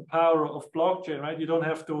because of the power of blockchain, right? You don't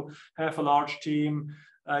have to have a large team.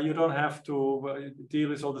 You don't have to deal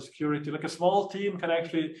with all the security. Like a small team can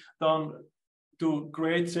actually do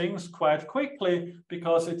great things quite quickly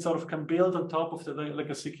because it sort of can build on top of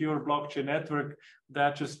like a secure blockchain network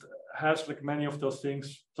that just has like many of those things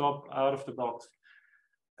top out of the box.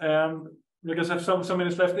 Because I have some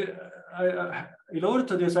minutes left, I alluded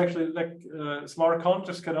to this actually, like smart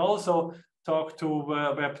contracts can also talk to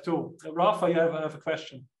Web 2. Rafa, you have a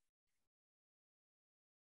question.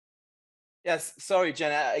 Yes, sorry,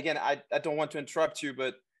 Jen. Again, I don't want to interrupt you,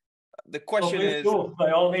 but the question is, by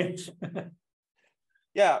all means.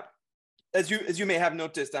 Yeah, as you may have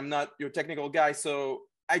noticed, I'm not your technical guy, so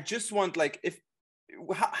I just want like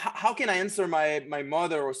how can I answer my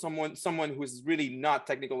mother or someone who's really not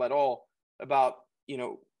technical at all about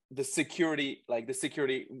the security, like the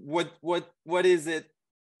security, what is it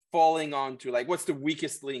falling onto, like what's the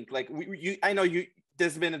weakest link? Like I know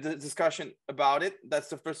there's been a discussion about it. That's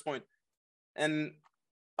the first point. And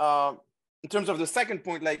in terms of the second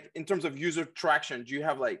point, like in terms of user traction, do you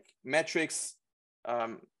have like metrics,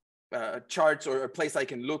 charts, or a place I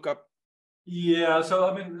can look up? Yeah, so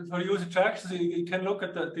I mean, for user tractions, you can look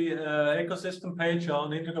at the ecosystem page on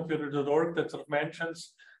intercomputer.org that sort of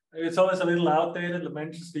mentions. It's always a little outdated. It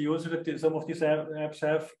mentions the user that some of these apps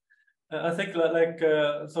have. I think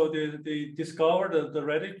so the Discover, the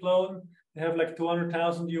Reddit clone, they have like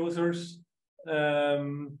 200,000 users.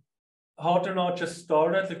 Hotternaut just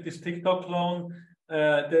started, like this TikTok clone.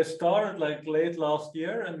 They started like late last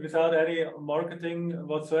year, and without any marketing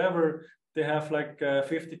whatsoever, they have like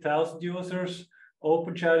 50,000 users.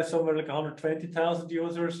 OpenChat is somewhere like 120,000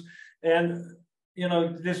 users. And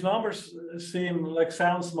these numbers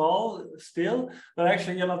sound small still, but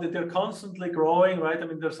actually, they're constantly growing, right? I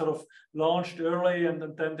mean, they're sort of launched early, and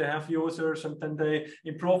then they have users, and then they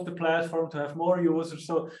improve the platform to have more users.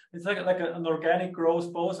 So it's like an organic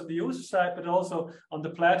growth, both on the user side, but also on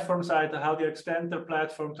the platform side, how they extend their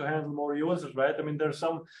platform to handle more users, right? I mean, there's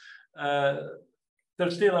some.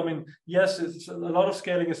 There's still, I mean, yes, a lot of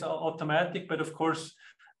scaling is automatic, but of course,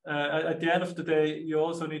 at the end of the day, you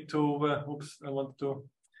also need to.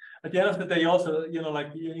 At the end of the day, you also,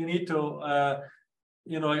 you need to,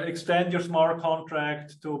 extend your smart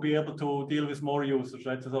contract to be able to deal with more users,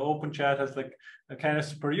 right? So the OpenChat has like a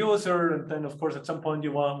canister per user, and then of course at some point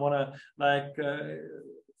you want to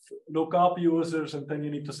look up users, and then you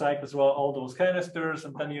need to cycle through all those canisters,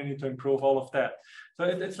 and then you need to improve all of that. So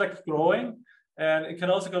it's like growing. And it can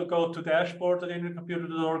also go to dashboard at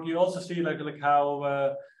intercomputer.org. You also see like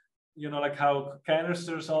how how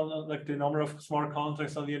canisters on like the number of smart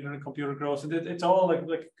contracts on the internet computer grows, and it's all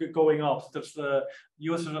like going up. So there's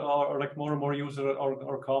users are like more and more users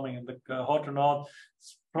are coming, and like Hotternaut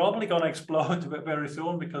it's probably going to explode very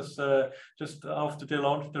soon because just after they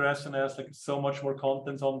launched their SNS, like so much more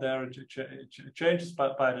content on there. It changes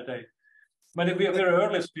by the day. But we're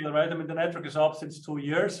early still, right? I mean, the network is up since 2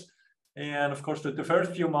 years. And of course, the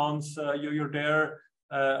first few months you're there,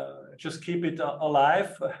 just keep it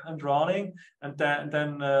alive and running, and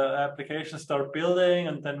then applications start building,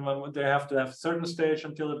 and then when they have to have a certain stage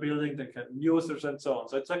until the building, they can users and so on.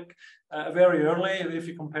 So it's like very early if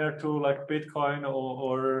you compare to like Bitcoin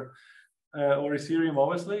or Ethereum,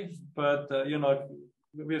 obviously. But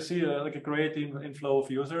we see like a great inflow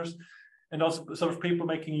of users, and also sort of people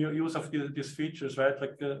making use of these features, right?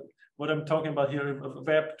 Like what I'm talking about here,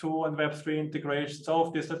 Web 2 and Web 3 integrations, all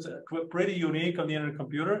of this, that's pretty unique on the internet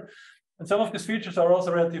computer. And some of these features are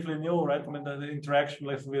also relatively new, right? I mean, the interaction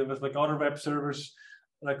with like other web servers,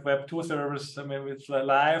 like Web 2 servers, I mean, it's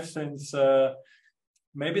live since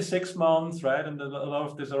maybe 6 months, right? And a lot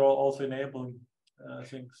of these are also enabling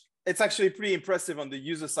things. It's actually pretty impressive on the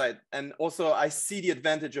user side. And also I see the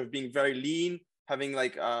advantage of being very lean, having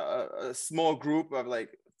like a small group of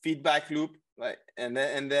like feedback loop. Like, and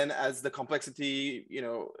then as the complexity,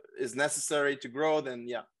 is necessary to grow, then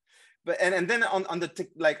yeah. But and then on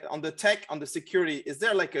the security, is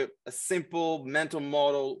there like a simple mental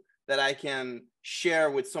model that I can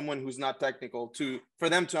share with someone who's not technical for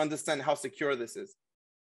them to understand how secure this is?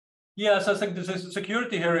 Yeah, so I think the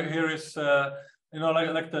security here is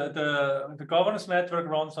like the governance network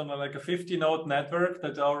runs on like a 50-node network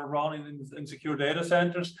that are run in secure data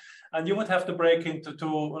centers, and you would have to break into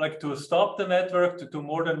to stop the network to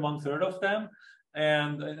more than 1/3 of them.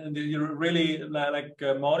 and you really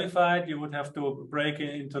modified, you would have to break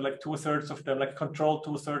it into like 2/3 of them, like control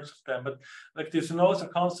 2/3 of them. But like these nodes are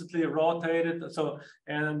constantly rotated, so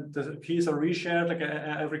and the keys are reshared like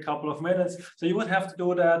every couple of minutes. So you would have to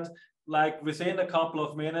do that like within a couple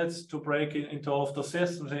of minutes to break it into all of the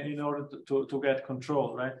systems in order to get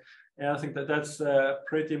control, right? And I think that that's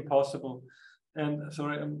pretty impossible. And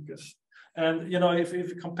sorry, and you know, if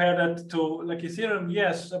you compare that to like Ethereum,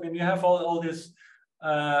 yes, I mean you have all this.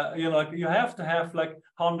 You know, like you have to have like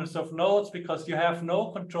hundreds of nodes because you have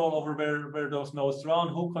no control over where those nodes run,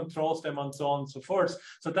 who controls them, and so on and so forth.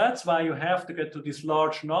 So that's why you have to get to these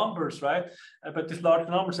large numbers, right? But these large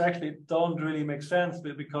numbers actually don't really make sense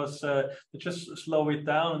because they just slow it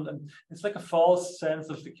down, and it's like a false sense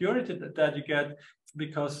of security that you get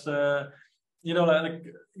because. You know, like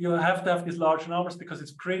you have to have these large numbers because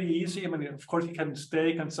it's pretty easy. I mean, of course, you can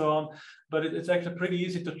stake and so on, but it's actually pretty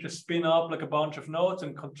easy to just spin up like a bunch of nodes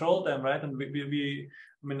and control them, right? And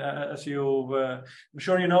I mean, as you, I'm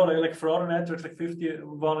sure you know, like for other networks, like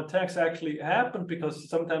 51 attacks actually happen because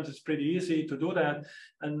sometimes it's pretty easy to do that.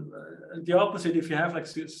 And the opposite, if you have like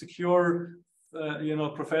secure, you know,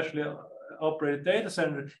 professionally operated data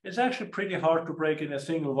center, it's actually pretty hard to break in a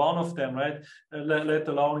single one of them, right? Let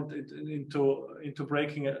alone into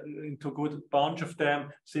breaking into a good bunch of them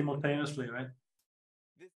simultaneously, right?